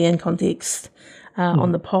the Alien context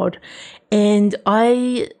on the pod. And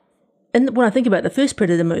when I think about the first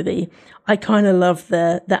Predator movie, I kind of love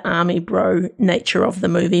the army bro nature of the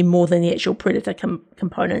movie more than the actual Predator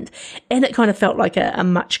component, and it kind of felt like a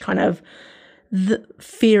much kind of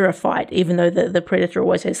fairer fight, even though the Predator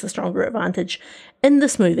always has the stronger advantage. In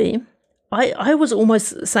this movie, I was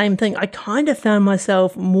almost the same thing. I kind of found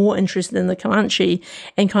myself more interested in the Comanche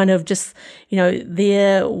and kind of just,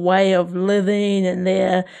 their way of living and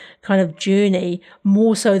their kind of journey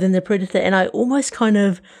more so than the Predator. And I almost kind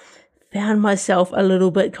of found myself a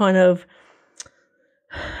little bit kind of,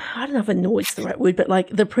 I don't know if annoyed's the right word, but like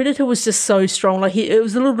the Predator was just so strong. Like it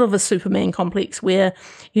was a little bit of a Superman complex where,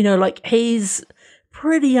 like he's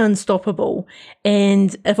pretty unstoppable.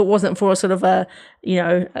 And if it wasn't for a sort of a,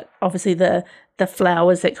 obviously the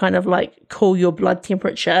flowers that kind of like cool your blood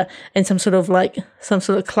temperature and some sort of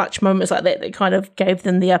clutch moments like that kind of gave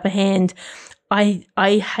them the upper hand,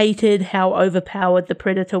 I hated how overpowered the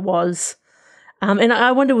Predator was. And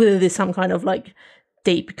I wonder whether there's some kind of like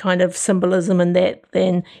deep kind of symbolism in that,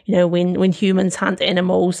 then, when humans hunt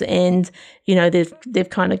animals and, they've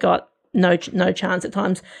kind of got no chance at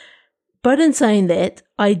times. But in saying that,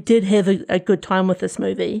 I did have a good time with this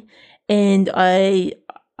movie, and I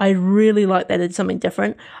really liked that it's something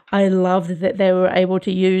different. I loved that they were able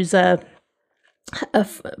to use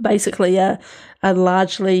basically a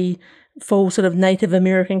largely full sort of Native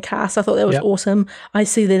American cast. I thought that was awesome. I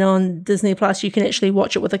see that on Disney Plus you can actually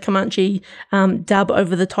watch it with a Comanche dub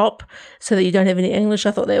over the top so that you don't have any English.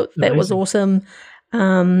 I thought that was awesome.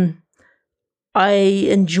 I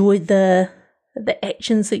enjoyed the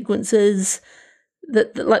action sequences.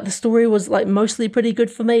 Like the story was like mostly pretty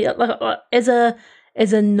good for me. Like as a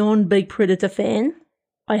non-big Predator fan,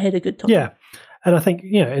 I had a good time. Yeah. And I think,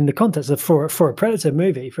 in the context of for a Predator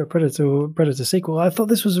movie, for a Predator sequel, I thought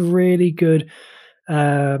this was a really good,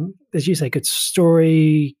 as you say, good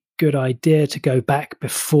story, good idea to go back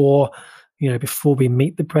before we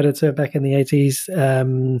meet the Predator back in the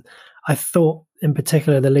 80s. I thought, in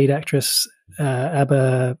particular, the lead actress,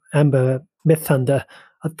 Amber Midthunder,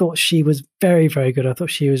 I thought she was very, very good. I thought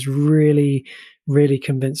she was really, really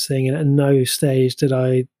convincing, and at no stage did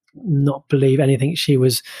I not believe anything she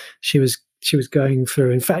was going through.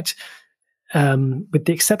 In fact, with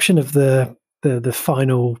the exception of the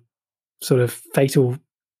final sort of fatal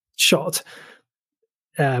shot,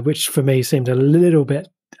 which for me seemed a little bit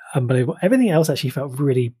unbelievable. Everything else actually felt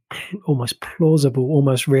really almost plausible,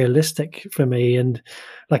 almost realistic for me. And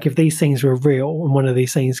like if these things were real and one of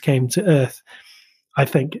these things came to Earth, I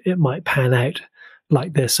think it might pan out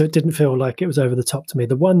like this. So it didn't feel like it was over the top to me.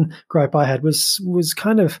 The one gripe I had was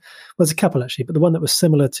a couple actually, but the one that was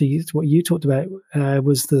similar to what you talked about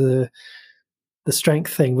was the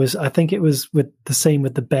strength thing. Was I think it was with the scene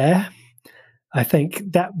with the bear. I think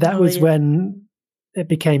that was when it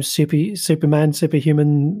became Superman,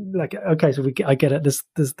 superhuman. Like, okay, so I get it.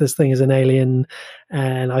 This thing is an alien,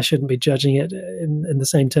 and I shouldn't be judging it in the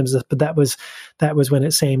same terms as. But that was when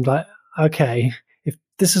it seemed like, okay, if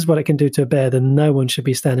this is what it can do to a bear, then no one should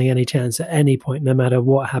be standing any chance at any point, no matter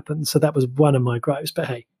what happens. So that was one of my gripes. But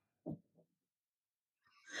hey.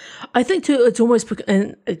 I think too, it's almost,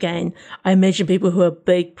 and again, I imagine people who are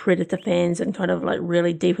big Predator fans and kind of like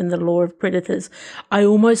really deep in the lore of Predators, I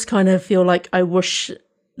almost kind of feel like I wish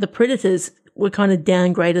the Predators were kind of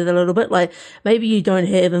downgraded a little bit. Like maybe you don't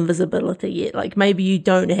have invisibility yet. Like maybe you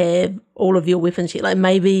don't have all of your weapons yet. Like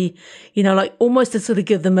maybe, like almost to sort of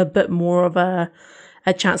give them a bit more of a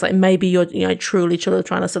chance. Like maybe you're, truly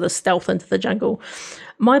trying to sort of stealth into the jungle.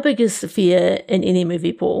 My biggest fear in any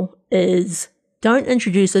movie, Paul, is don't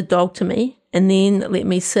introduce a dog to me and then let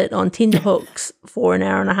me sit on tender hooks for an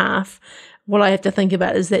hour and a half. What I have to think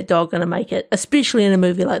about is that dog going to make it, especially in a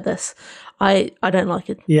movie like this. I don't like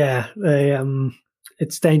it. Yeah,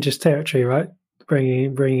 it's dangerous territory, right?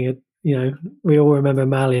 Bringing it. We all remember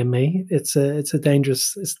Mally and Me. It's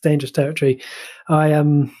dangerous territory.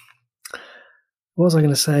 What was I going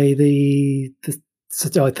to say?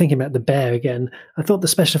 Thinking about the bear again, I thought the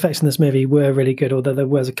special effects in this movie were really good, although there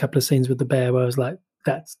was a couple of scenes with the bear where I was like,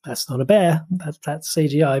 that's not a bear, that's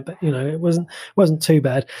CGI, but it wasn't too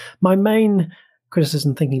bad. My main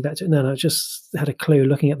criticism thinking back to it now, I just had a clue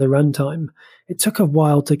looking at the runtime. It took a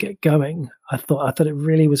while to get going. I thought it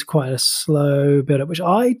really was quite a slow build-up, which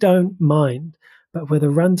I don't mind, but with a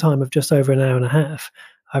runtime of just over an hour and a half,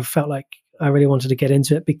 I felt like I really wanted to get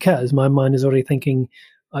into it because my mind is already thinking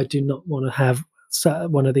I do not want to have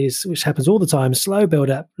one of these, which happens all the time, slow build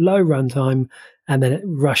up, low runtime, and then it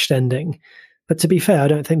rushed ending. But to be fair, I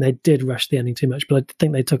don't think they did rush the ending too much, but I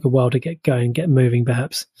think they took a while to get going, get moving,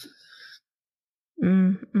 perhaps.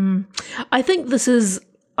 I think this is,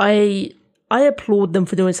 I applaud them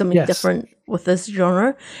for doing something different with this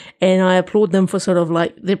genre, and I applaud them for sort of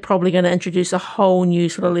like, they're probably going to introduce a whole new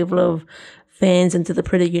sort of level of fans into the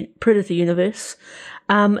Predator universe.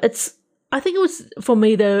 I think it was, for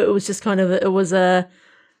me though, it was just kind of, it was a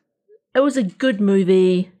good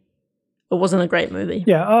movie. It wasn't a great movie.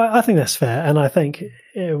 Yeah, I think that's fair. And I think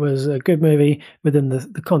it was a good movie within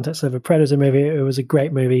the context of a Predator movie. It was a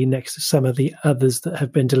great movie next to some of the others that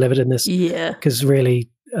have been delivered in this. Yeah. Because really,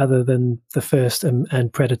 other than the first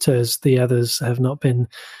and Predators, the others have not been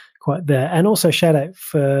quite there. And also shout out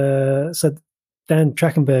for Dan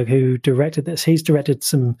Trachtenberg, who directed this. He's directed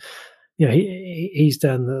some, he's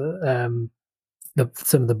done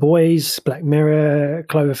some of The Boys, Black Mirror, 10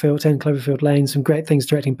 Cloverfield Lane, some great things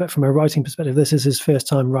directing. But from a writing perspective, this is his first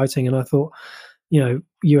time writing. And I thought, you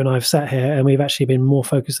and I have sat here and we've actually been more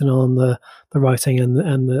focusing on the writing and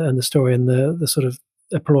the story and the sort of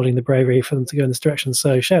applauding the bravery for them to go in this direction.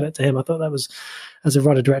 So shout out to him. I thought that was, as a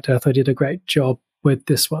writer director, I thought he did a great job with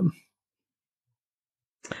this one.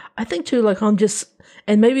 I think too, like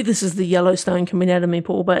and maybe this is the Yellowstone coming out of me,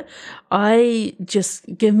 Paul, but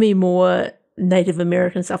give me more Native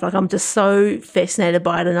American stuff. Like I'm just so fascinated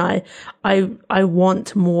by it, and I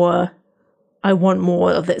want more. I want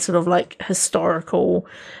more of that sort of like historical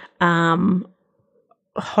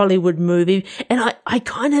Hollywood movie. And I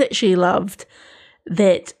kind of actually loved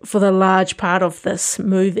that for the large part of this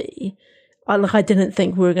movie. I didn't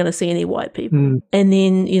think we were going to see any white people. And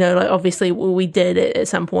then, like obviously we did at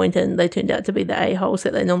some point, and they turned out to be the a-holes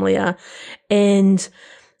that they normally are. And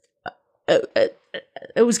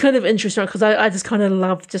it was kind of interesting because I just kind of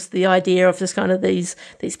loved just the idea of just kind of these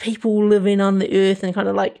people living on the earth and kind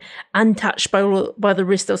of like untouched by the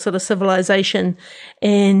rest of sort of civilization.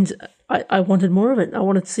 And I wanted more of it. I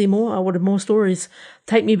wanted to see more. I wanted more stories.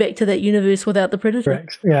 Take me back to that universe without the Predator.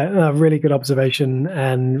 Correct. Yeah, really good observation,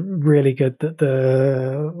 and really good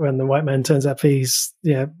that when the white man turns up, he's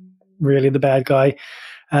really the bad guy.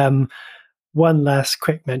 One last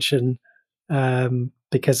quick mention,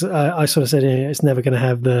 because I sort of said it's never going to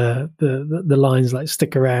have the lines like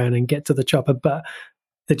stick around and get to the chopper. But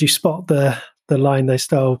did you spot the line they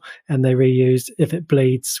stole and they reused? If it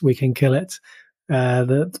bleeds, we can kill it.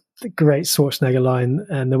 The great Schwarzenegger line,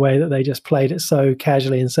 and the way that they just played it so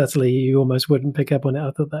casually and subtly, you almost wouldn't pick up on it.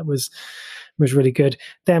 I thought that was really good.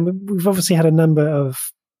 Dan, we've obviously had a number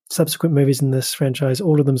of subsequent movies in this franchise,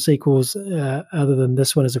 all of them sequels, other than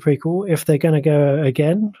this one as a prequel. If they're going to go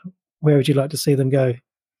again, where would you like to see them go?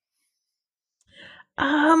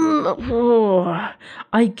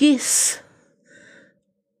 I guess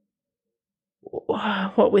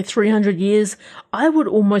what, we're 300 years, I would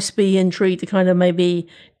almost be intrigued to kind of maybe,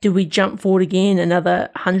 do we jump forward again another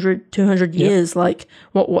 100, 200 years? Like,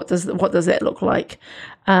 what does that look like?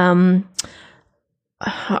 I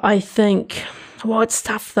think, well, it's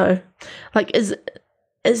tough though. Like, is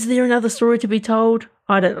there another story to be told?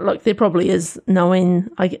 I don't look. There probably is. Knowing,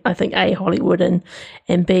 I think A, Hollywood, and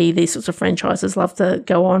B, these sorts of franchises love to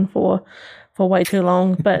go on for way too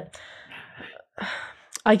long. But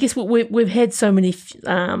I guess we've had so many,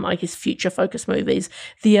 I guess, future focused movies.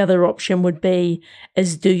 The other option would be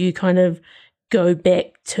is, do you kind of go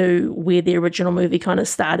back to where the original movie kind of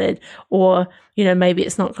started, or maybe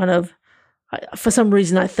it's not kind of. For some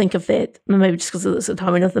reason, I think of that, maybe just because it's the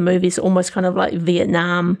timing of the movie, it's almost kind of like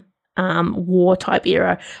Vietnam War type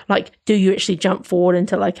era. Like, do you actually jump forward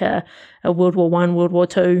into like a World War I, World War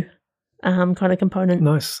II kind of component?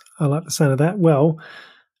 Nice. I like the sound of that. Well,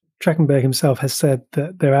 Trachtenberg himself has said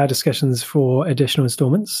that there are discussions for additional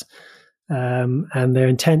installments, and their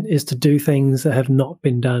intent is to do things that have not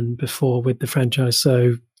been done before with the franchise.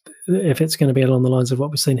 So if it's going to be along the lines of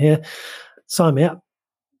what we've seen here, sign me up.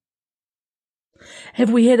 Have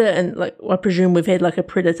we had I presume we've had like a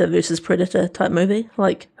Predator versus Predator type movie?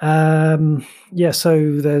 Like, yeah.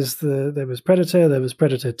 So there was Predator, there was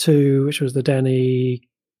Predator 2, which was the Danny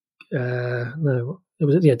Glover,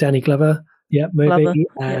 movie, Glover,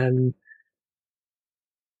 and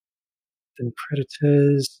then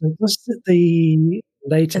Predators. Was it the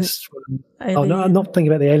latest one? Oh no, I'm not thinking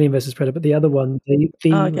about the Alien versus Predator, but the other one,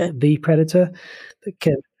 the Predator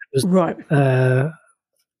that was right.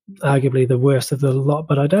 Arguably the worst of the lot,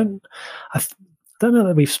 but I don't know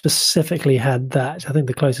that we've specifically had that. I think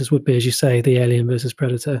the closest would be, as you say, the Alien versus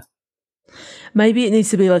Predator. Maybe it needs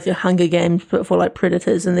to be like a Hunger Games, but for like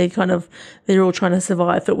predators, and they're all trying to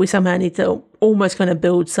survive. But we somehow need to almost kind of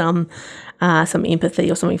build some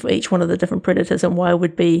empathy or something for each one of the different predators, and why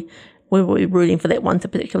would we rooting for that one to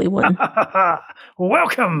particularly win?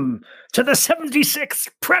 Welcome to the 76th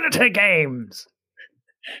Predator games.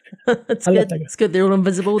 It's good. It's good. They're all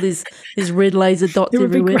invisible. There's red laser dots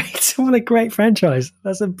everywhere. Great. What a great franchise.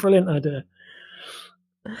 That's a brilliant idea.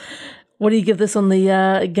 What do you give this on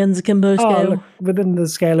the Guns Akimbo scale? Look, within the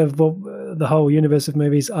scale of the whole universe of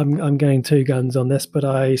movies, I'm going 2 guns on this, but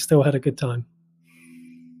I still had a good time.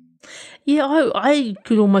 Yeah, I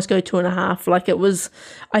could almost go 2.5. Like, it was,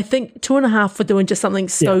 I think 2.5 for doing just something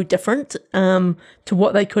so different to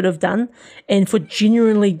what they could have done, and for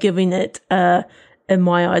genuinely giving it, in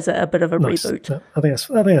my eyes, a bit of a reboot. No, I think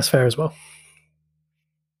that's fair as well.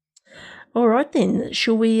 All right then,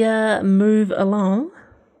 shall we move along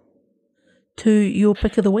to your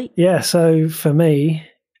pick of the week? Yeah, so for me,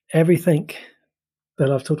 everything that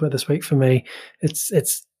I've talked about this week, for me, it's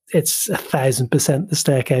 1,000% The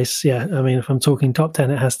Staircase. Yeah, I mean, if I'm talking top 10,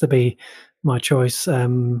 it has to be my choice.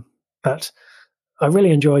 But I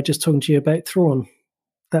really enjoyed just talking to you about Thrawn.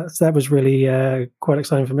 That was really quite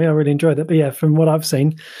exciting for me. I really enjoyed it. But yeah, from what I've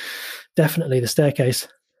seen, definitely The Staircase.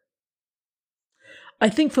 I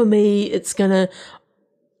think for me, it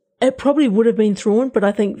probably would have been Thrawn, but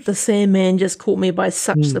I think The Sandman just caught me by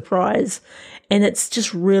such surprise, and it's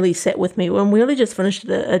just really sat with me. When we only just finished it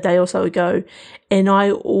a day or so ago, and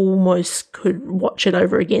I almost could watch it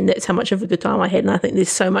over again. That's how much of a good time I had, and I think there's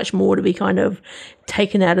so much more to be kind of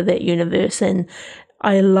taken out of that universe, and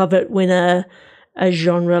I love it when a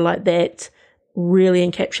genre like that really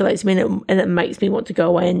encapsulates me, and it makes me want to go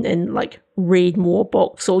away and like read more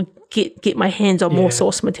books or get my hands on more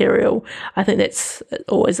source material. I think that's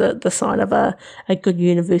always the sign of a good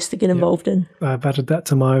universe to get involved in. I've added that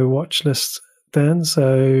to my watch list then.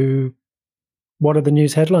 So what are the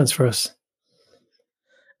news headlines for us?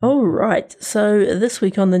 All right. So this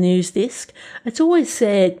week on the news desk, it's always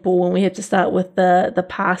sad, Paul, when we have to start with the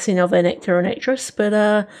passing of an actor and actress,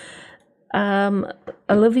 but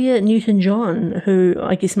Olivia Newton-John, who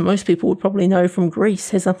I guess most people would probably know from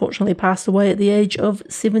Grease, has unfortunately passed away at the age of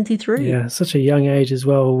 73. Yeah, such a young age as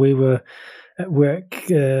well. We were at work.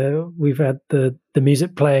 We've had the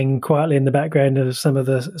music playing quietly in the background of some of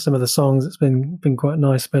the songs. It's been quite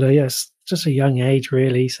nice. But yes, just a young age,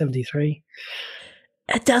 really. 73.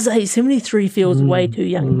 It does. 73 feels way too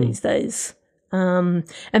young these days. In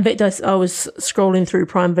fact, I was scrolling through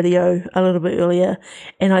Prime Video a little bit earlier,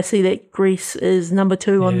 and I see that Grease is number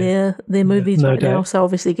 2 on their movies right now. So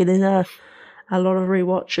obviously getting a lot of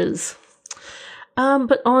rewatches.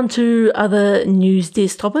 But on to other news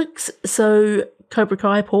desk topics. So Cobra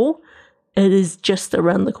Kai, Paul, it is just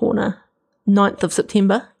around the corner. 9th of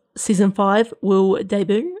September, season 5 will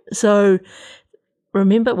debut. So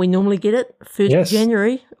remember, we normally get it 1st of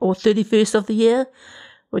January or 31st of the year.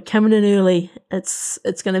 We're coming in early. It's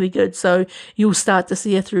going to be good. So you'll start to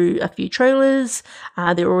see it through a few trailers.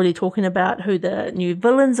 They're already talking about who the new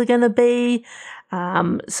villains are going to be.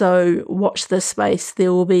 So watch this space.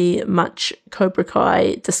 There will be much Cobra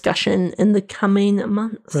Kai discussion in the coming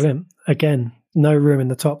months. Brilliant. Again, no room in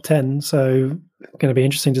the top 10. So going to be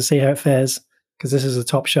interesting to see how it fares because this is a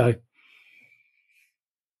top show.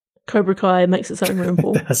 Cobra Kai makes its own room,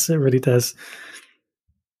 Paul. It really does.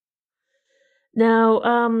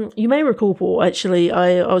 Now, you may recall, Paul, actually,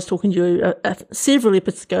 I was talking to you several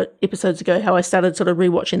episodes ago how I started sort of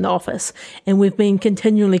rewatching The Office, and we've been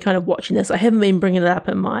continually kind of watching this. I haven't been bringing it up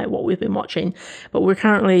in what we've been watching, but we're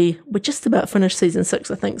just about finished season 6,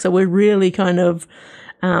 I think, so we're really kind of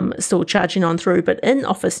still charging on through. But in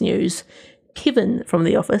Office news, Kevin from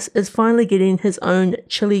The Office is finally getting his own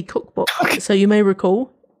chili cookbook. So you may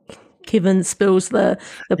recall, Kevin spills the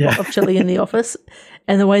pot of chili in the office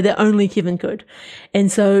in the way that only Kevin could.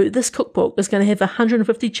 And so this cookbook is going to have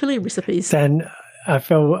 150 chili recipes. Then I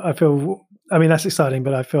feel, I mean, that's exciting,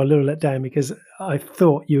 but I feel a little let down because I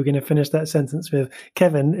thought you were going to finish that sentence with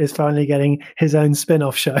Kevin is finally getting his own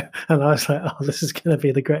spin-off show. And I was like, oh, this is going to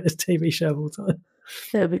be the greatest TV show of all time.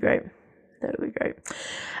 That would be great.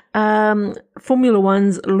 Formula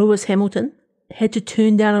One's Lewis Hamilton had to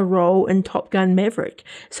turn down a role in Top Gun Maverick.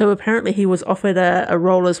 So apparently he was offered a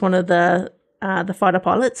role as one of the fighter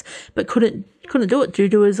pilots, but couldn't do it due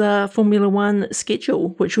to his Formula One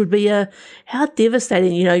schedule, which would be how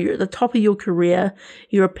devastating. You know, you're at the top of your career,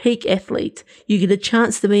 you're a peak athlete, you get a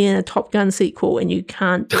chance to be in a Top Gun sequel and you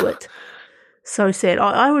can't do it. So sad.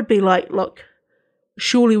 I would be like, look,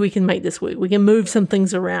 surely we can make this work. We can move some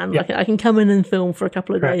things around. Yeah. Like I can come in and film for a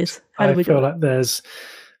couple of days. How do we do it? I feel like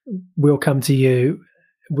we'll come to you,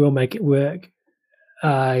 we'll make it work.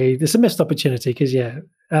 There's a missed opportunity because,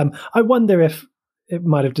 I wonder if it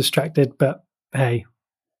might have distracted, but hey.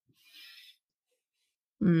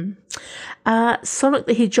 Sonic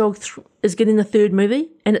the Hedgehog is getting a third movie,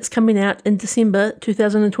 and it's coming out in December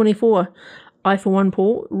 2024. I, for one,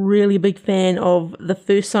 Paul, really big fan of the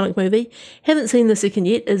first Sonic movie. Haven't seen the second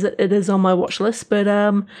yet, as it is on my watch list,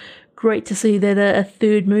 but great to see that a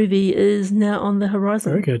third movie is now on the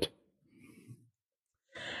horizon. Very good.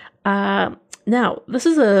 Now, this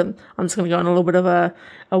is I'm just going to go on a little bit of a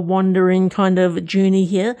wandering kind of journey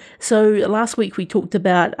here. So last week we talked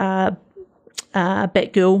about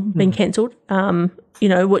Batgirl being cancelled,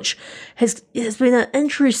 which has been an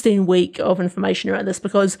interesting week of information around this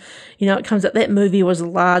because, it comes up that movie was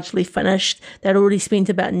largely finished. They'd already spent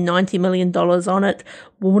about $90 million on it.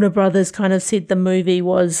 Warner Brothers kind of said the movie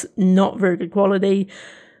was not very good quality.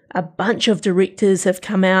 A bunch of directors have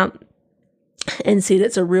come out and said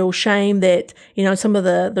it's a real shame that, some of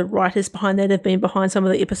the writers behind that have been behind some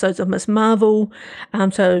of the episodes of Ms. Marvel.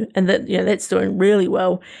 That's doing really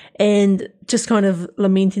well. And just kind of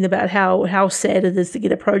lamenting about how sad it is to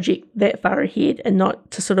get a project that far ahead and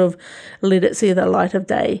not to sort of let it see the light of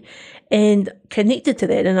day. And connected to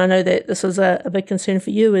that, and I know that this was a big concern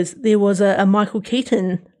for you, is there was a Michael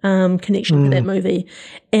Keaton connection to that movie.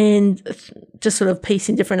 And just sort of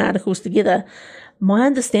piecing different articles together, my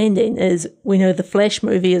understanding is we know the Flash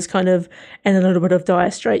movie is kind of in a little bit of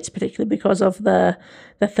dire straits, particularly because of the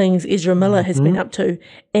things Ezra Miller has been up to.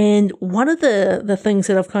 And one of the things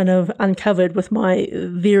that I've kind of uncovered with my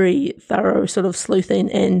very thorough sort of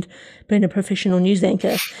sleuthing and being a professional news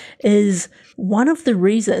anchor is one of the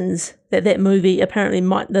reasons that movie apparently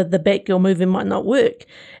the Batgirl movie might not work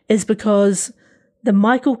is because the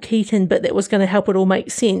Michael Keaton bit that was going to help it all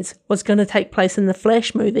make sense was going to take place in the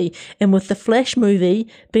Flash movie. And with the Flash movie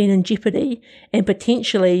being in jeopardy and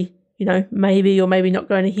potentially, maybe or maybe not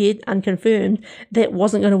going ahead, unconfirmed, that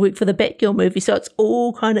wasn't going to work for the Batgirl movie. So it's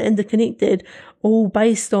all kind of interconnected, all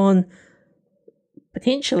based on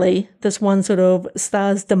potentially this one sort of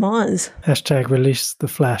star's demise. # release the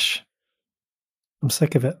Flash. I'm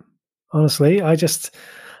sick of it. Honestly, I just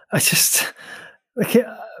like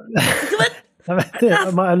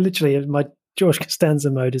my George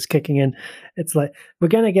Costanza mode is kicking in. It's like, we're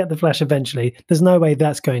going to get the Flash eventually. There's no way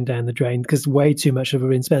that's going down the drain because way too much have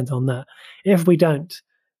been spent on that. If we don't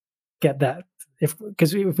get that, if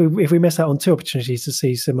we miss out on 2 opportunities to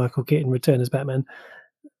see Sir Michael Keaton return as Batman,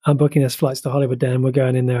 I'm booking us flights to Hollywood, Dan. We're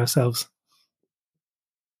going in there ourselves.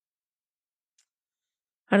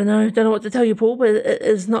 I don't know what to tell you, Paul, but it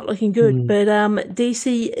is not looking good. But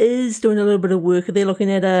DC is doing a little bit of work. They're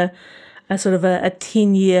looking at a a sort of a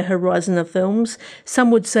 10-year horizon of films. Some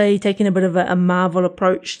would say taking a bit of a Marvel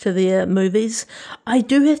approach to their movies. I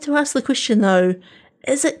do have to ask the question though,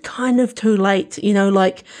 is it kind of too late? You know,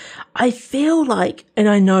 like, I feel like, and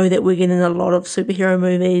I know that we're getting a lot of superhero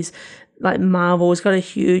movies, like Marvel's got a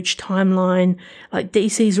huge timeline, like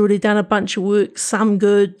DC's already done a bunch of work, some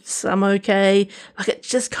good, some okay. Like, it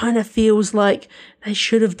just kind of feels like they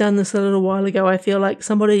should have done this a little while ago. I feel like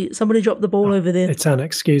somebody dropped the ball over there. It's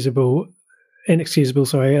inexcusable.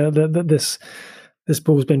 Sorry, this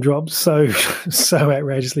ball's been dropped so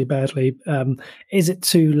outrageously badly. Is it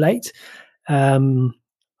too late?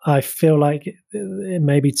 I feel like it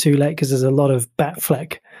may be too late because there's a lot of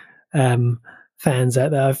Batfleck fans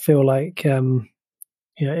out there. I feel like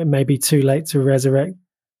it may be too late to resurrect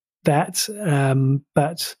that,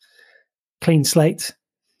 but clean slate.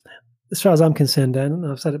 As far as I'm concerned, Dan,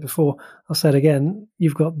 I've said it before, I'll say it again,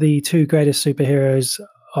 you've got the two greatest superheroes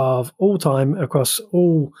of all time across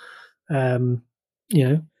all, Okay.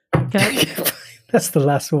 That's the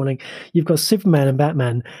last warning. You've got Superman and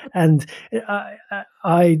Batman, and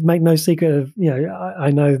I make no secret of,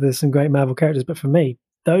 I know there's some great Marvel characters, but for me,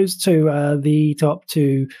 those two are the top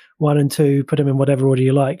two, 1 and 2, put them in whatever order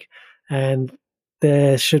you like, and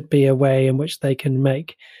there should be a way in which they can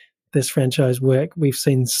make this franchise work. We've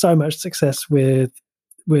seen so much success with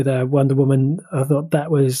Wonder Woman. I thought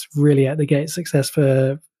that was really at the gate success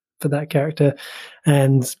for that character,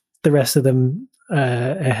 and the rest of them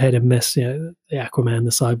ahead of miss, the Aquaman,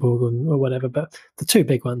 the Cyborg, or whatever. But the two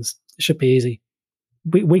big ones, it should be easy.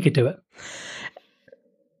 We could do it.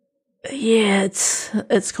 Yeah,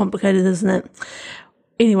 it's complicated, isn't it?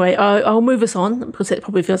 Anyway, I'll move us on because it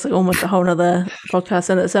probably feels like almost a whole other podcast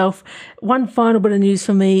in itself. One final bit of news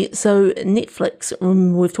for me. So Netflix,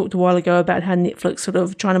 we've talked a while ago about how Netflix sort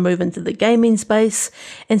of trying to move into the gaming space.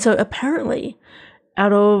 And so apparently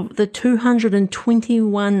out of the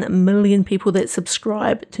 221 million people that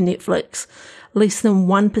subscribe to Netflix, less than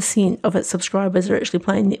 1% of its subscribers are actually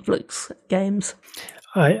playing Netflix games.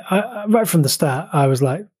 I right from the start, I was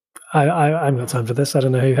like, I haven't got time for this. I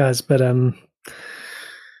don't know who has, but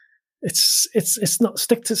it's not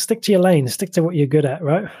stick to your lane, stick to what you're good at,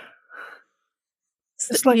 right?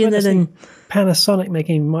 It's like when I see Panasonic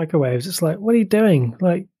making microwaves. It's like, what are you doing?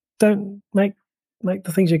 Like, don't make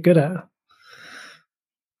the things you're good at.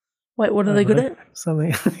 Wait, what are they good at?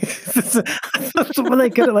 Something. Were they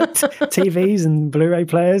good at, like TVs and Blu-ray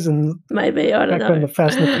players and maybe, I don't know. Back when the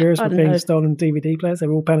Fast and the Furious were being stolen DVD players, they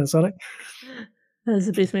were all Panasonic. That's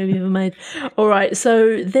the best movie ever made. All right,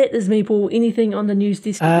 so that is me, Paul. Anything on the news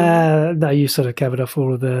desk? No, you sort of covered off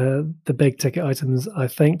all of the big ticket items, I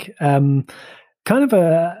think. Kind of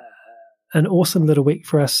an awesome little week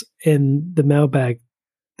for us in the mailbag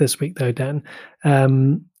this week, though, Dan,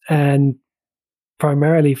 and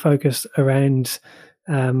primarily focused around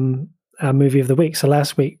our movie of the week. So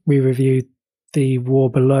last week we reviewed the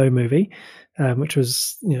War Below movie, which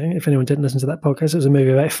was, if anyone didn't listen to that podcast, it was a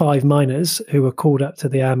movie about 5 miners who were called up to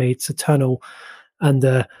the army to tunnel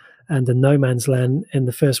under no man's land in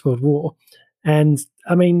the First World War. And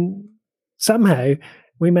I mean, somehow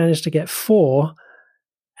we managed to get 4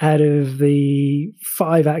 out of the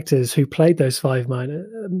 5 actors who played those 5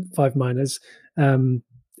 miners,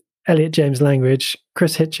 Elliot James Langridge,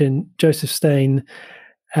 Chris Hitchin, Joseph Stain,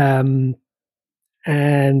 and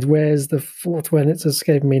where's the 4th one? It's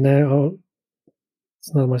escaping me now. Oh,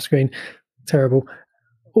 it's not on my screen. Terrible.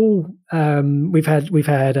 All we've had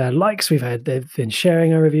likes. They've been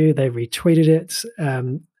sharing our review. They've retweeted it.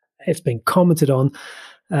 It's been commented on,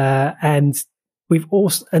 and we've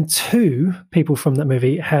also 2 people from that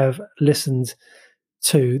movie have listened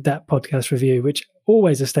to that podcast review, which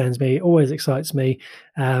always astounds me, always excites me.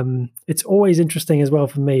 It's always interesting as well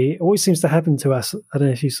for me. It always seems to happen to us. I don't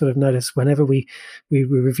know if you sort of notice, whenever we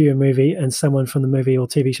review a movie and someone from the movie or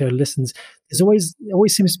TV show listens, it always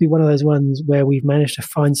seems to be one of those ones where we've managed to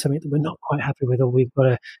find something that we're not quite happy with, or we've got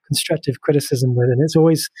a constructive criticism with, and it's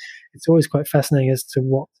always quite fascinating as to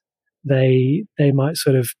what they might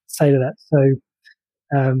sort of say to that. So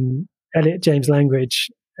Elliot James Langridge,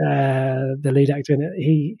 the lead actor in it,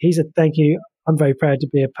 he said, "Thank you. I'm very proud to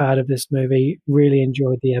be a part of this movie. Really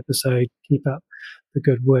enjoyed the episode. Keep up the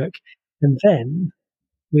good work." And then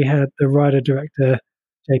we had the writer-director,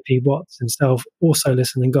 J.P. Watts himself, also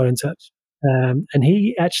listen and got in touch. And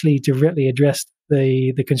he actually directly addressed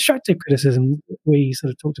the constructive criticism that we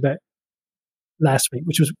sort of talked about last week,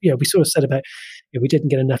 which was, we sort of said about, we didn't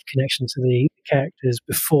get enough connection to the characters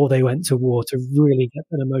before they went to war to really get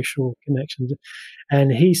that emotional connection.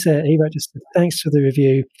 And he wrote us, "Thanks for the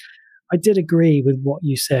review. I did agree with what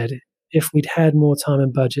you said. if we'd had more time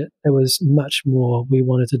and budget, there was much more we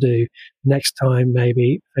wanted to do. Next time,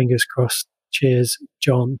 maybe, fingers crossed, cheers,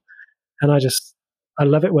 John. And I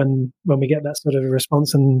love it when we get that sort of a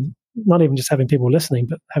response, and not even just having people listening,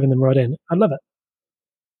 but having them write in. I love it.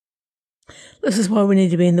 This is why we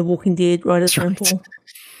need to be in The Walking Dead Writers' Room, Paul.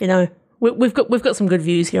 You know, we've got some good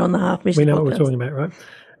views here on the Half Measures. We know podcast. what we're talking about, right?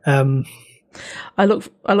 I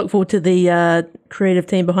look forward to the creative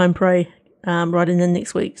team behind Prey writing in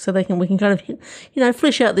next week, so we can kind of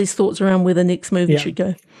flesh out these thoughts around where the next movie should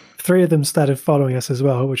go. 3 of them started following us as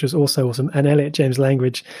well, which was also awesome. And Elliot James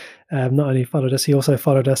Language not only followed us, he also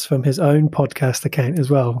followed us from his own podcast account as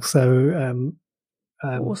well. So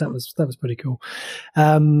awesome. that was pretty cool.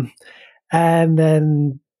 And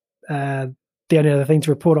then the only other thing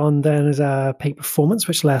to report on then is our peak performance,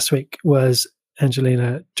 which last week was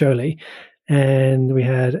Angelina Jolie. And we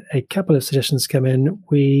had a couple of suggestions come in.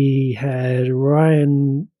 We had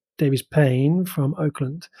Ryan Davies Payne from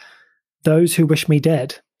Oakland. Those Who Wish Me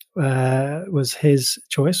Dead was his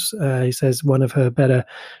choice. He says one of her better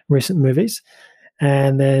recent movies.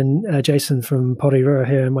 And then Jason from Porirua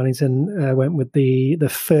here in Wellington went with the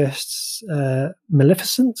first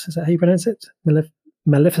Maleficent. Is that how you pronounce it?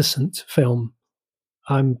 Maleficent film.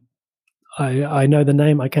 I know the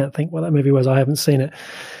name. I can't think what that movie was. I haven't seen it.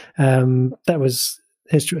 That was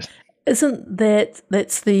his choice. Isn't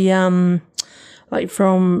that's the like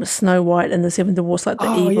from Snow White and the Seven Dwarfs, like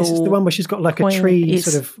the evil? Yes, it's the one where she's got like a tree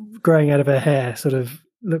sort of growing out of her hair. Sort of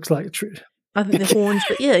looks like a tree. I think the horns,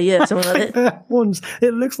 but yeah, something like that. Horns.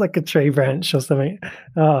 It looks like a tree branch or something.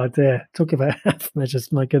 Oh dear, talk about half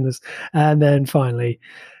measures. My goodness. And then finally,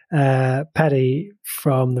 Paddy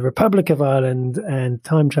from the Republic of Ireland and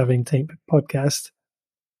Time Travelling Team podcast.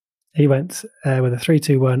 He went with a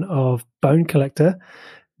 3-2-1 of Bone Collector,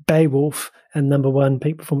 Beowulf, and number 1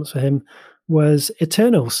 peak performance for him was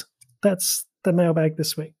Eternals. That's the mailbag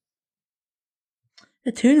this week.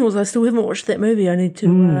 Eternals, I still haven't watched that movie. I need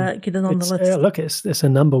to get it on the list. Look, it's a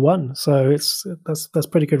number 1, so that's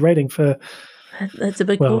pretty good rating for. That's a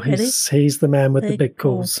big call, Paddy. He's the man with the big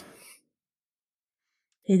calls.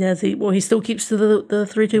 He does. He still keeps to the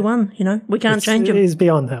 3-2-1. You know, we can't change him. He's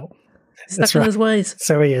beyond help. Stuck in his ways.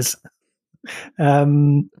 So he is.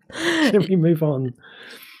 Should we move on?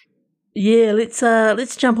 Yeah,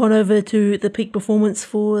 let's jump on over to the peak performance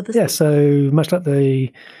for this. Yeah, so much like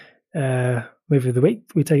the movie of the week,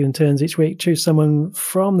 we take it in turns each week, choose someone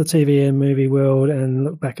from the TV and movie world and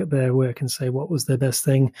look back at their work and say what was their best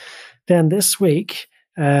thing. Dan, this week,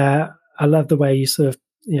 I love the way you sort of,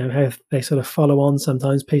 how they sort of follow on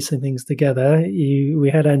sometimes, piecing things together. We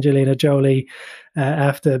had Angelina Jolie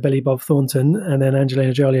after Billy Bob Thornton, and then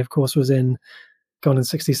Angelina Jolie, of course, was in Gone in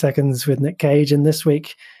 60 Seconds with Nick Cage. And this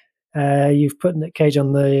week, you've put Nick Cage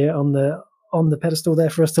on the pedestal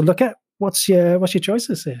there for us to look at. What's your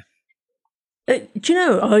choices here? Do you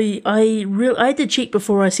know, I had to check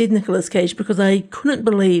before I said Nicolas Cage because I couldn't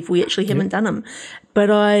believe we actually haven't done him.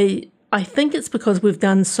 But I think it's because we've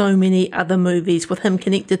done so many other movies with him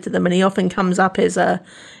connected to them, and he often comes up as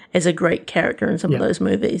a great character in some of those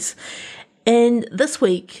movies. And this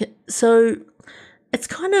week, so it's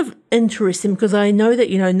kind of interesting because I know that,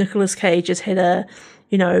 Nicolas Cage has had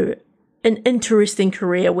an interesting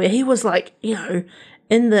career where he was like,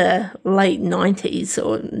 in the late 90s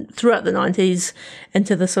or throughout the 90s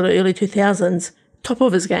into the sort of early 2000s, top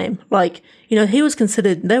of his game. Like, he was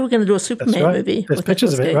considered, they were going to do a Superman movie. There's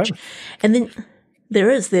pictures of it, right? And then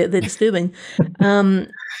they're disturbing. And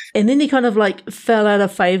then he kind of like fell out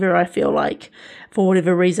of favor, I feel like, for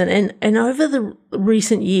whatever reason. And over the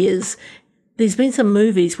recent years, there's been some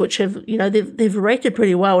movies which have, they've rated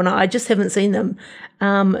pretty well, and I just haven't seen them.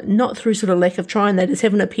 Not through sort of lack of trying, they just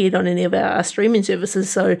haven't appeared on any of our streaming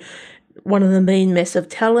services. So one of them being Massive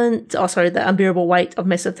Talent, The Unbearable Weight of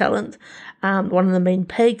Massive Talent. One of them being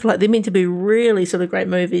Pig. Like, they're meant to be really sort of great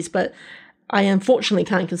movies, but I unfortunately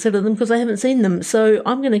can't consider them because I haven't seen them. So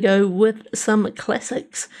I'm going to go with some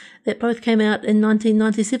classics that both came out in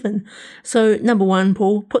 1997. So number 1,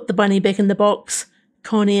 Paul, Put the Bunny Back in the Box,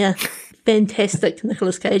 Con Air, fantastic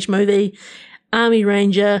Nicolas Cage movie. Army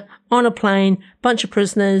Ranger, on a plane, bunch of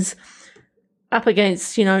prisoners, up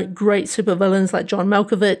against, great supervillains like John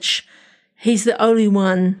Malkovich. He's the only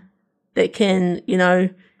one that can,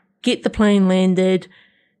 get the plane landed,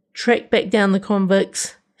 track back down the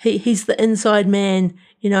convicts. He's the inside man,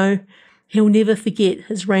 He'll never forget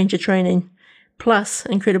his Ranger training. Plus,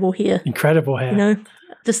 incredible hair. Incredible hair.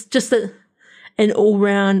 Just an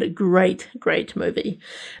all-round great movie.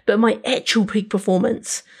 But my actual peak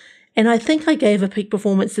performance, and I think I gave a peak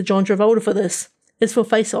performance to John Travolta for this, is for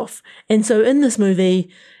Face Off. And so in this movie,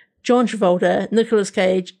 John Travolta, Nicolas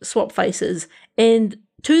Cage, swap faces, and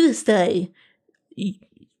to this day,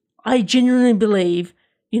 I genuinely believe,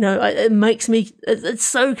 it makes me, it's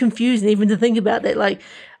so confusing even to think about that, like,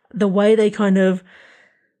 the way they kind of,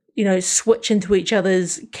 switch into each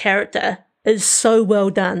other's character is so well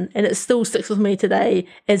done, and it still sticks with me today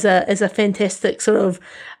as a fantastic sort of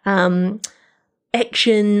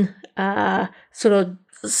action, sort of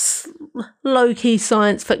low-key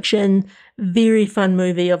science fiction, very fun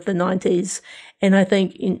movie of the 90s. And I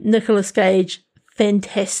think Nicolas Cage,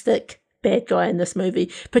 fantastic bad guy in this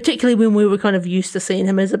movie, particularly when we were kind of used to seeing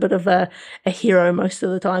him as a bit of a hero most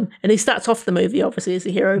of the time. And he starts off the movie obviously as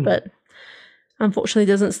a hero, but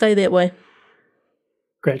unfortunately doesn't stay that way.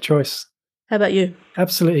 Great choice. How about you?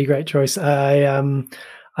 Absolutely great choice. I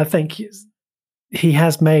think he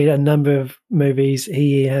has made a number of movies.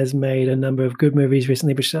 He has made a number of good movies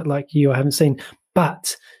recently, which, like you, I haven't seen.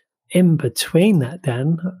 But in between that,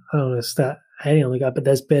 Dan, I don't want to start hating on the guy, but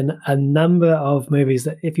there's been a number of movies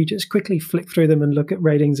that if you just quickly flick through them and look at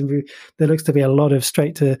ratings, and there looks to be a lot of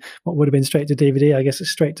straight to what would have been straight to DVD. I guess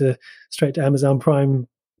it's straight to Amazon Prime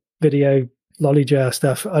Video, Lollyjar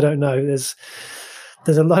stuff. I don't know. There's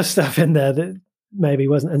a lot of stuff in there that maybe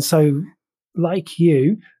wasn't. And so, like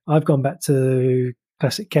you, I've gone back to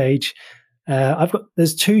classic Cage.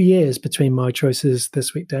 There's 2 years between my choices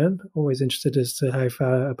this week, Dan. Always interested as to how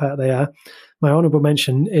far apart they are. My honourable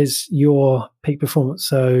mention is your peak performance.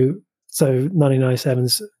 So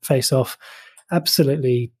 1997's Face Off,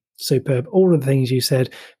 absolutely superb. All of the things you said.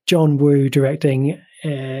 John Woo directing,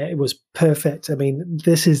 it was perfect. I mean,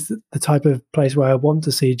 this is the type of place where I want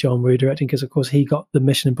to see John Woo directing, because, of course, he got the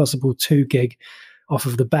Mission Impossible 2 gig off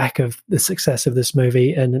of the back of the success of this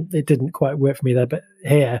movie, and it didn't quite work for me there. But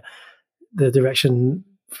here, the direction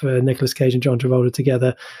for Nicolas Cage and John Travolta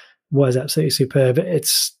together was absolutely superb.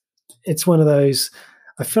 It's one of those,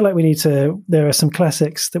 I feel like there are some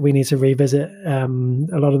classics that we need to revisit. A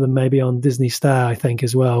lot of them maybe on Disney Star, I think,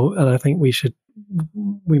 as well. And I think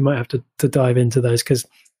we might have to dive into those, because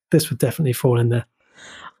this would definitely fall in there.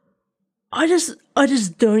 I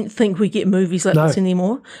just don't think we get movies like this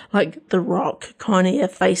anymore. Like The Rock, Con Air,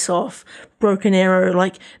 Face Off, Broken Arrow.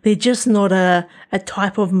 Like, they're just not a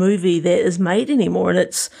type of movie that is made anymore. And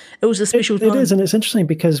it was a special time. It is, and it's interesting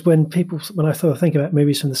because when I think about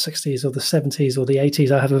movies from the 60s or the 70s or the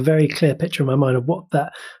 80s, I have a very clear picture in my mind of what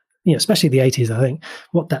that, especially the 80s, I think,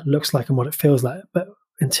 what that looks like and what it feels like. But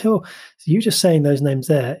until you just saying those names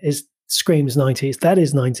there screams 90s. That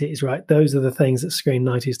is 90s, right? Those are the things that scream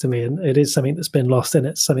 90s to me, and it is something that's been lost in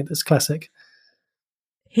it, something that's classic.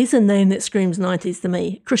 Here's a name that screams 90s to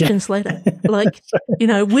me, Christian Slater. Like,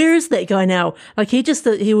 where is that guy now? Like,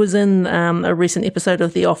 he was in a recent episode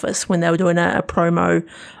of The Office when they were doing a promo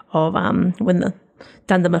of when the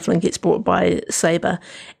Dunder Mifflin gets brought by Sabre,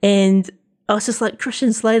 and I was just like,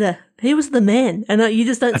 Christian Slater, he was the man, and you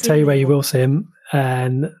just don't. I tell you where you will see him,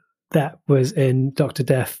 and that was in Dr.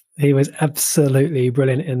 Death. He was absolutely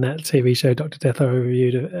brilliant in that TV show, Dr. Death, I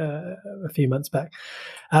reviewed a few months back.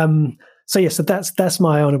 So that's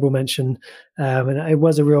my honourable mention. And it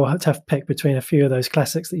was a real tough pick between a few of those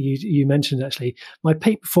classics that you mentioned, actually. My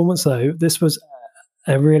peak performance, though, this was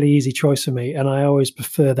a really easy choice for me, and I always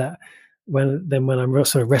prefer that when I'm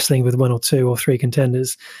sort of wrestling with 1 or 2 or 3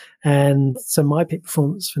 contenders. And so my peak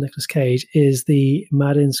performance for Nicolas Cage is the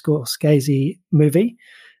Martin Scorsese movie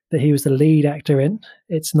that he was the lead actor in.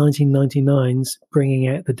 It's 1999's Bringing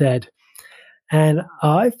Out the Dead. And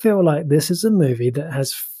I feel like this is a movie that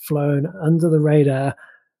has flown under the radar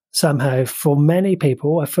somehow for many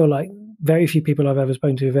people. I feel like very few people I've ever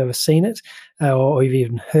spoken to have ever seen it or have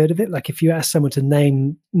even heard of it. Like, if you ask someone to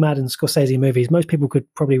name Martin Scorsese movies, most people could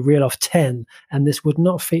probably reel off 10, and this would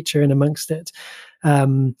not feature in amongst it.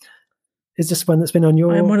 Is this one that's been on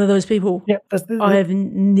your... I'm one of those people. Yeah, I have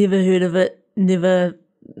never heard of it, never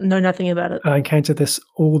know nothing about it. I encounter this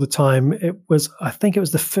all the time. I think it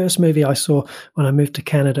was the first movie I saw when I moved to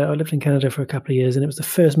Canada. I lived in Canada for a couple of years, and it was the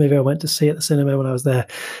first movie I went to see at the cinema when I was there.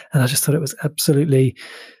 And I just thought it was absolutely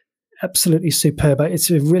superb.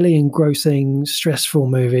 It's a really engrossing, stressful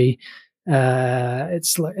movie.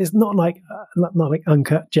 It's not like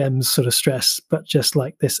Uncut Gems sort of stress, but just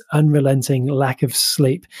like this unrelenting lack of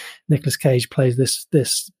sleep. Nicolas Cage plays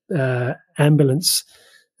this ambulance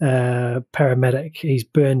paramedic. He's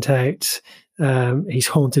burnt out. He's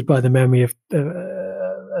haunted by the memory of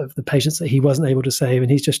the patients that he wasn't able to save, and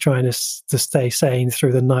he's just trying to stay sane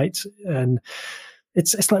through the night. And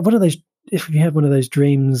it's like one of those. If you have one of those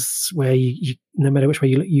dreams where you no matter which way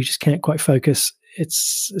you look, you just can't quite focus,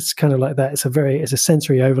 it's kind of like that. It's a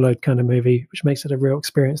sensory overload kind of movie, which makes it a real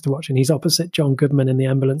experience to watch. And he's opposite John Goodman in The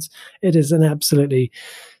Ambulance. It is an absolutely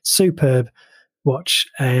superb watch,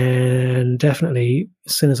 and definitely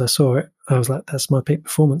as soon as I saw it, I was like, that's my peak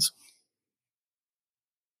performance.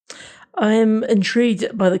 I am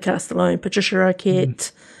intrigued by the cast alone. Patricia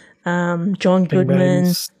Arquette, John Goodman,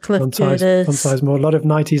 Baines, Cliff Ron Curtis. Sizemore, a lot of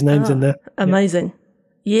 90s names in there. Amazing.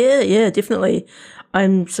 Yeah, definitely.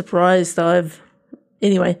 I'm surprised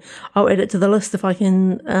Anyway, I'll add it to the list if I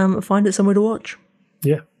can find it somewhere to watch.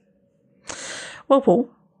 Yeah. Well, Paul,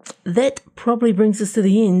 that probably brings us to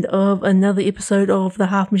the end of another episode of the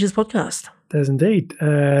Half Measures podcast. There's indeed.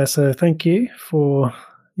 So thank you for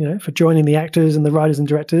joining the actors and the writers and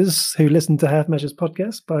directors who listened to Half Measures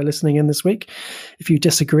podcast by listening in this week. If you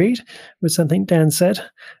disagreed with something Dan said,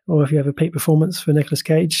 or if you have a peak performance for Nicolas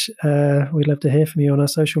Cage, we'd love to hear from you on our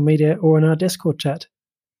social media or in our Discord chat.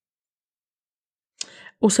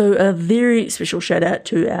 Also, a very special shout out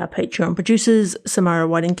to our Patreon producers, Samara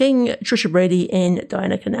Whiting-King, Trisha Brady, and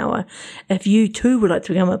Diana Kanawa. If you too would like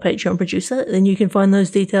to become a Patreon producer, then you can find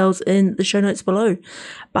those details in the show notes below.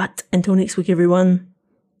 But until next week, everyone,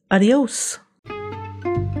 adios.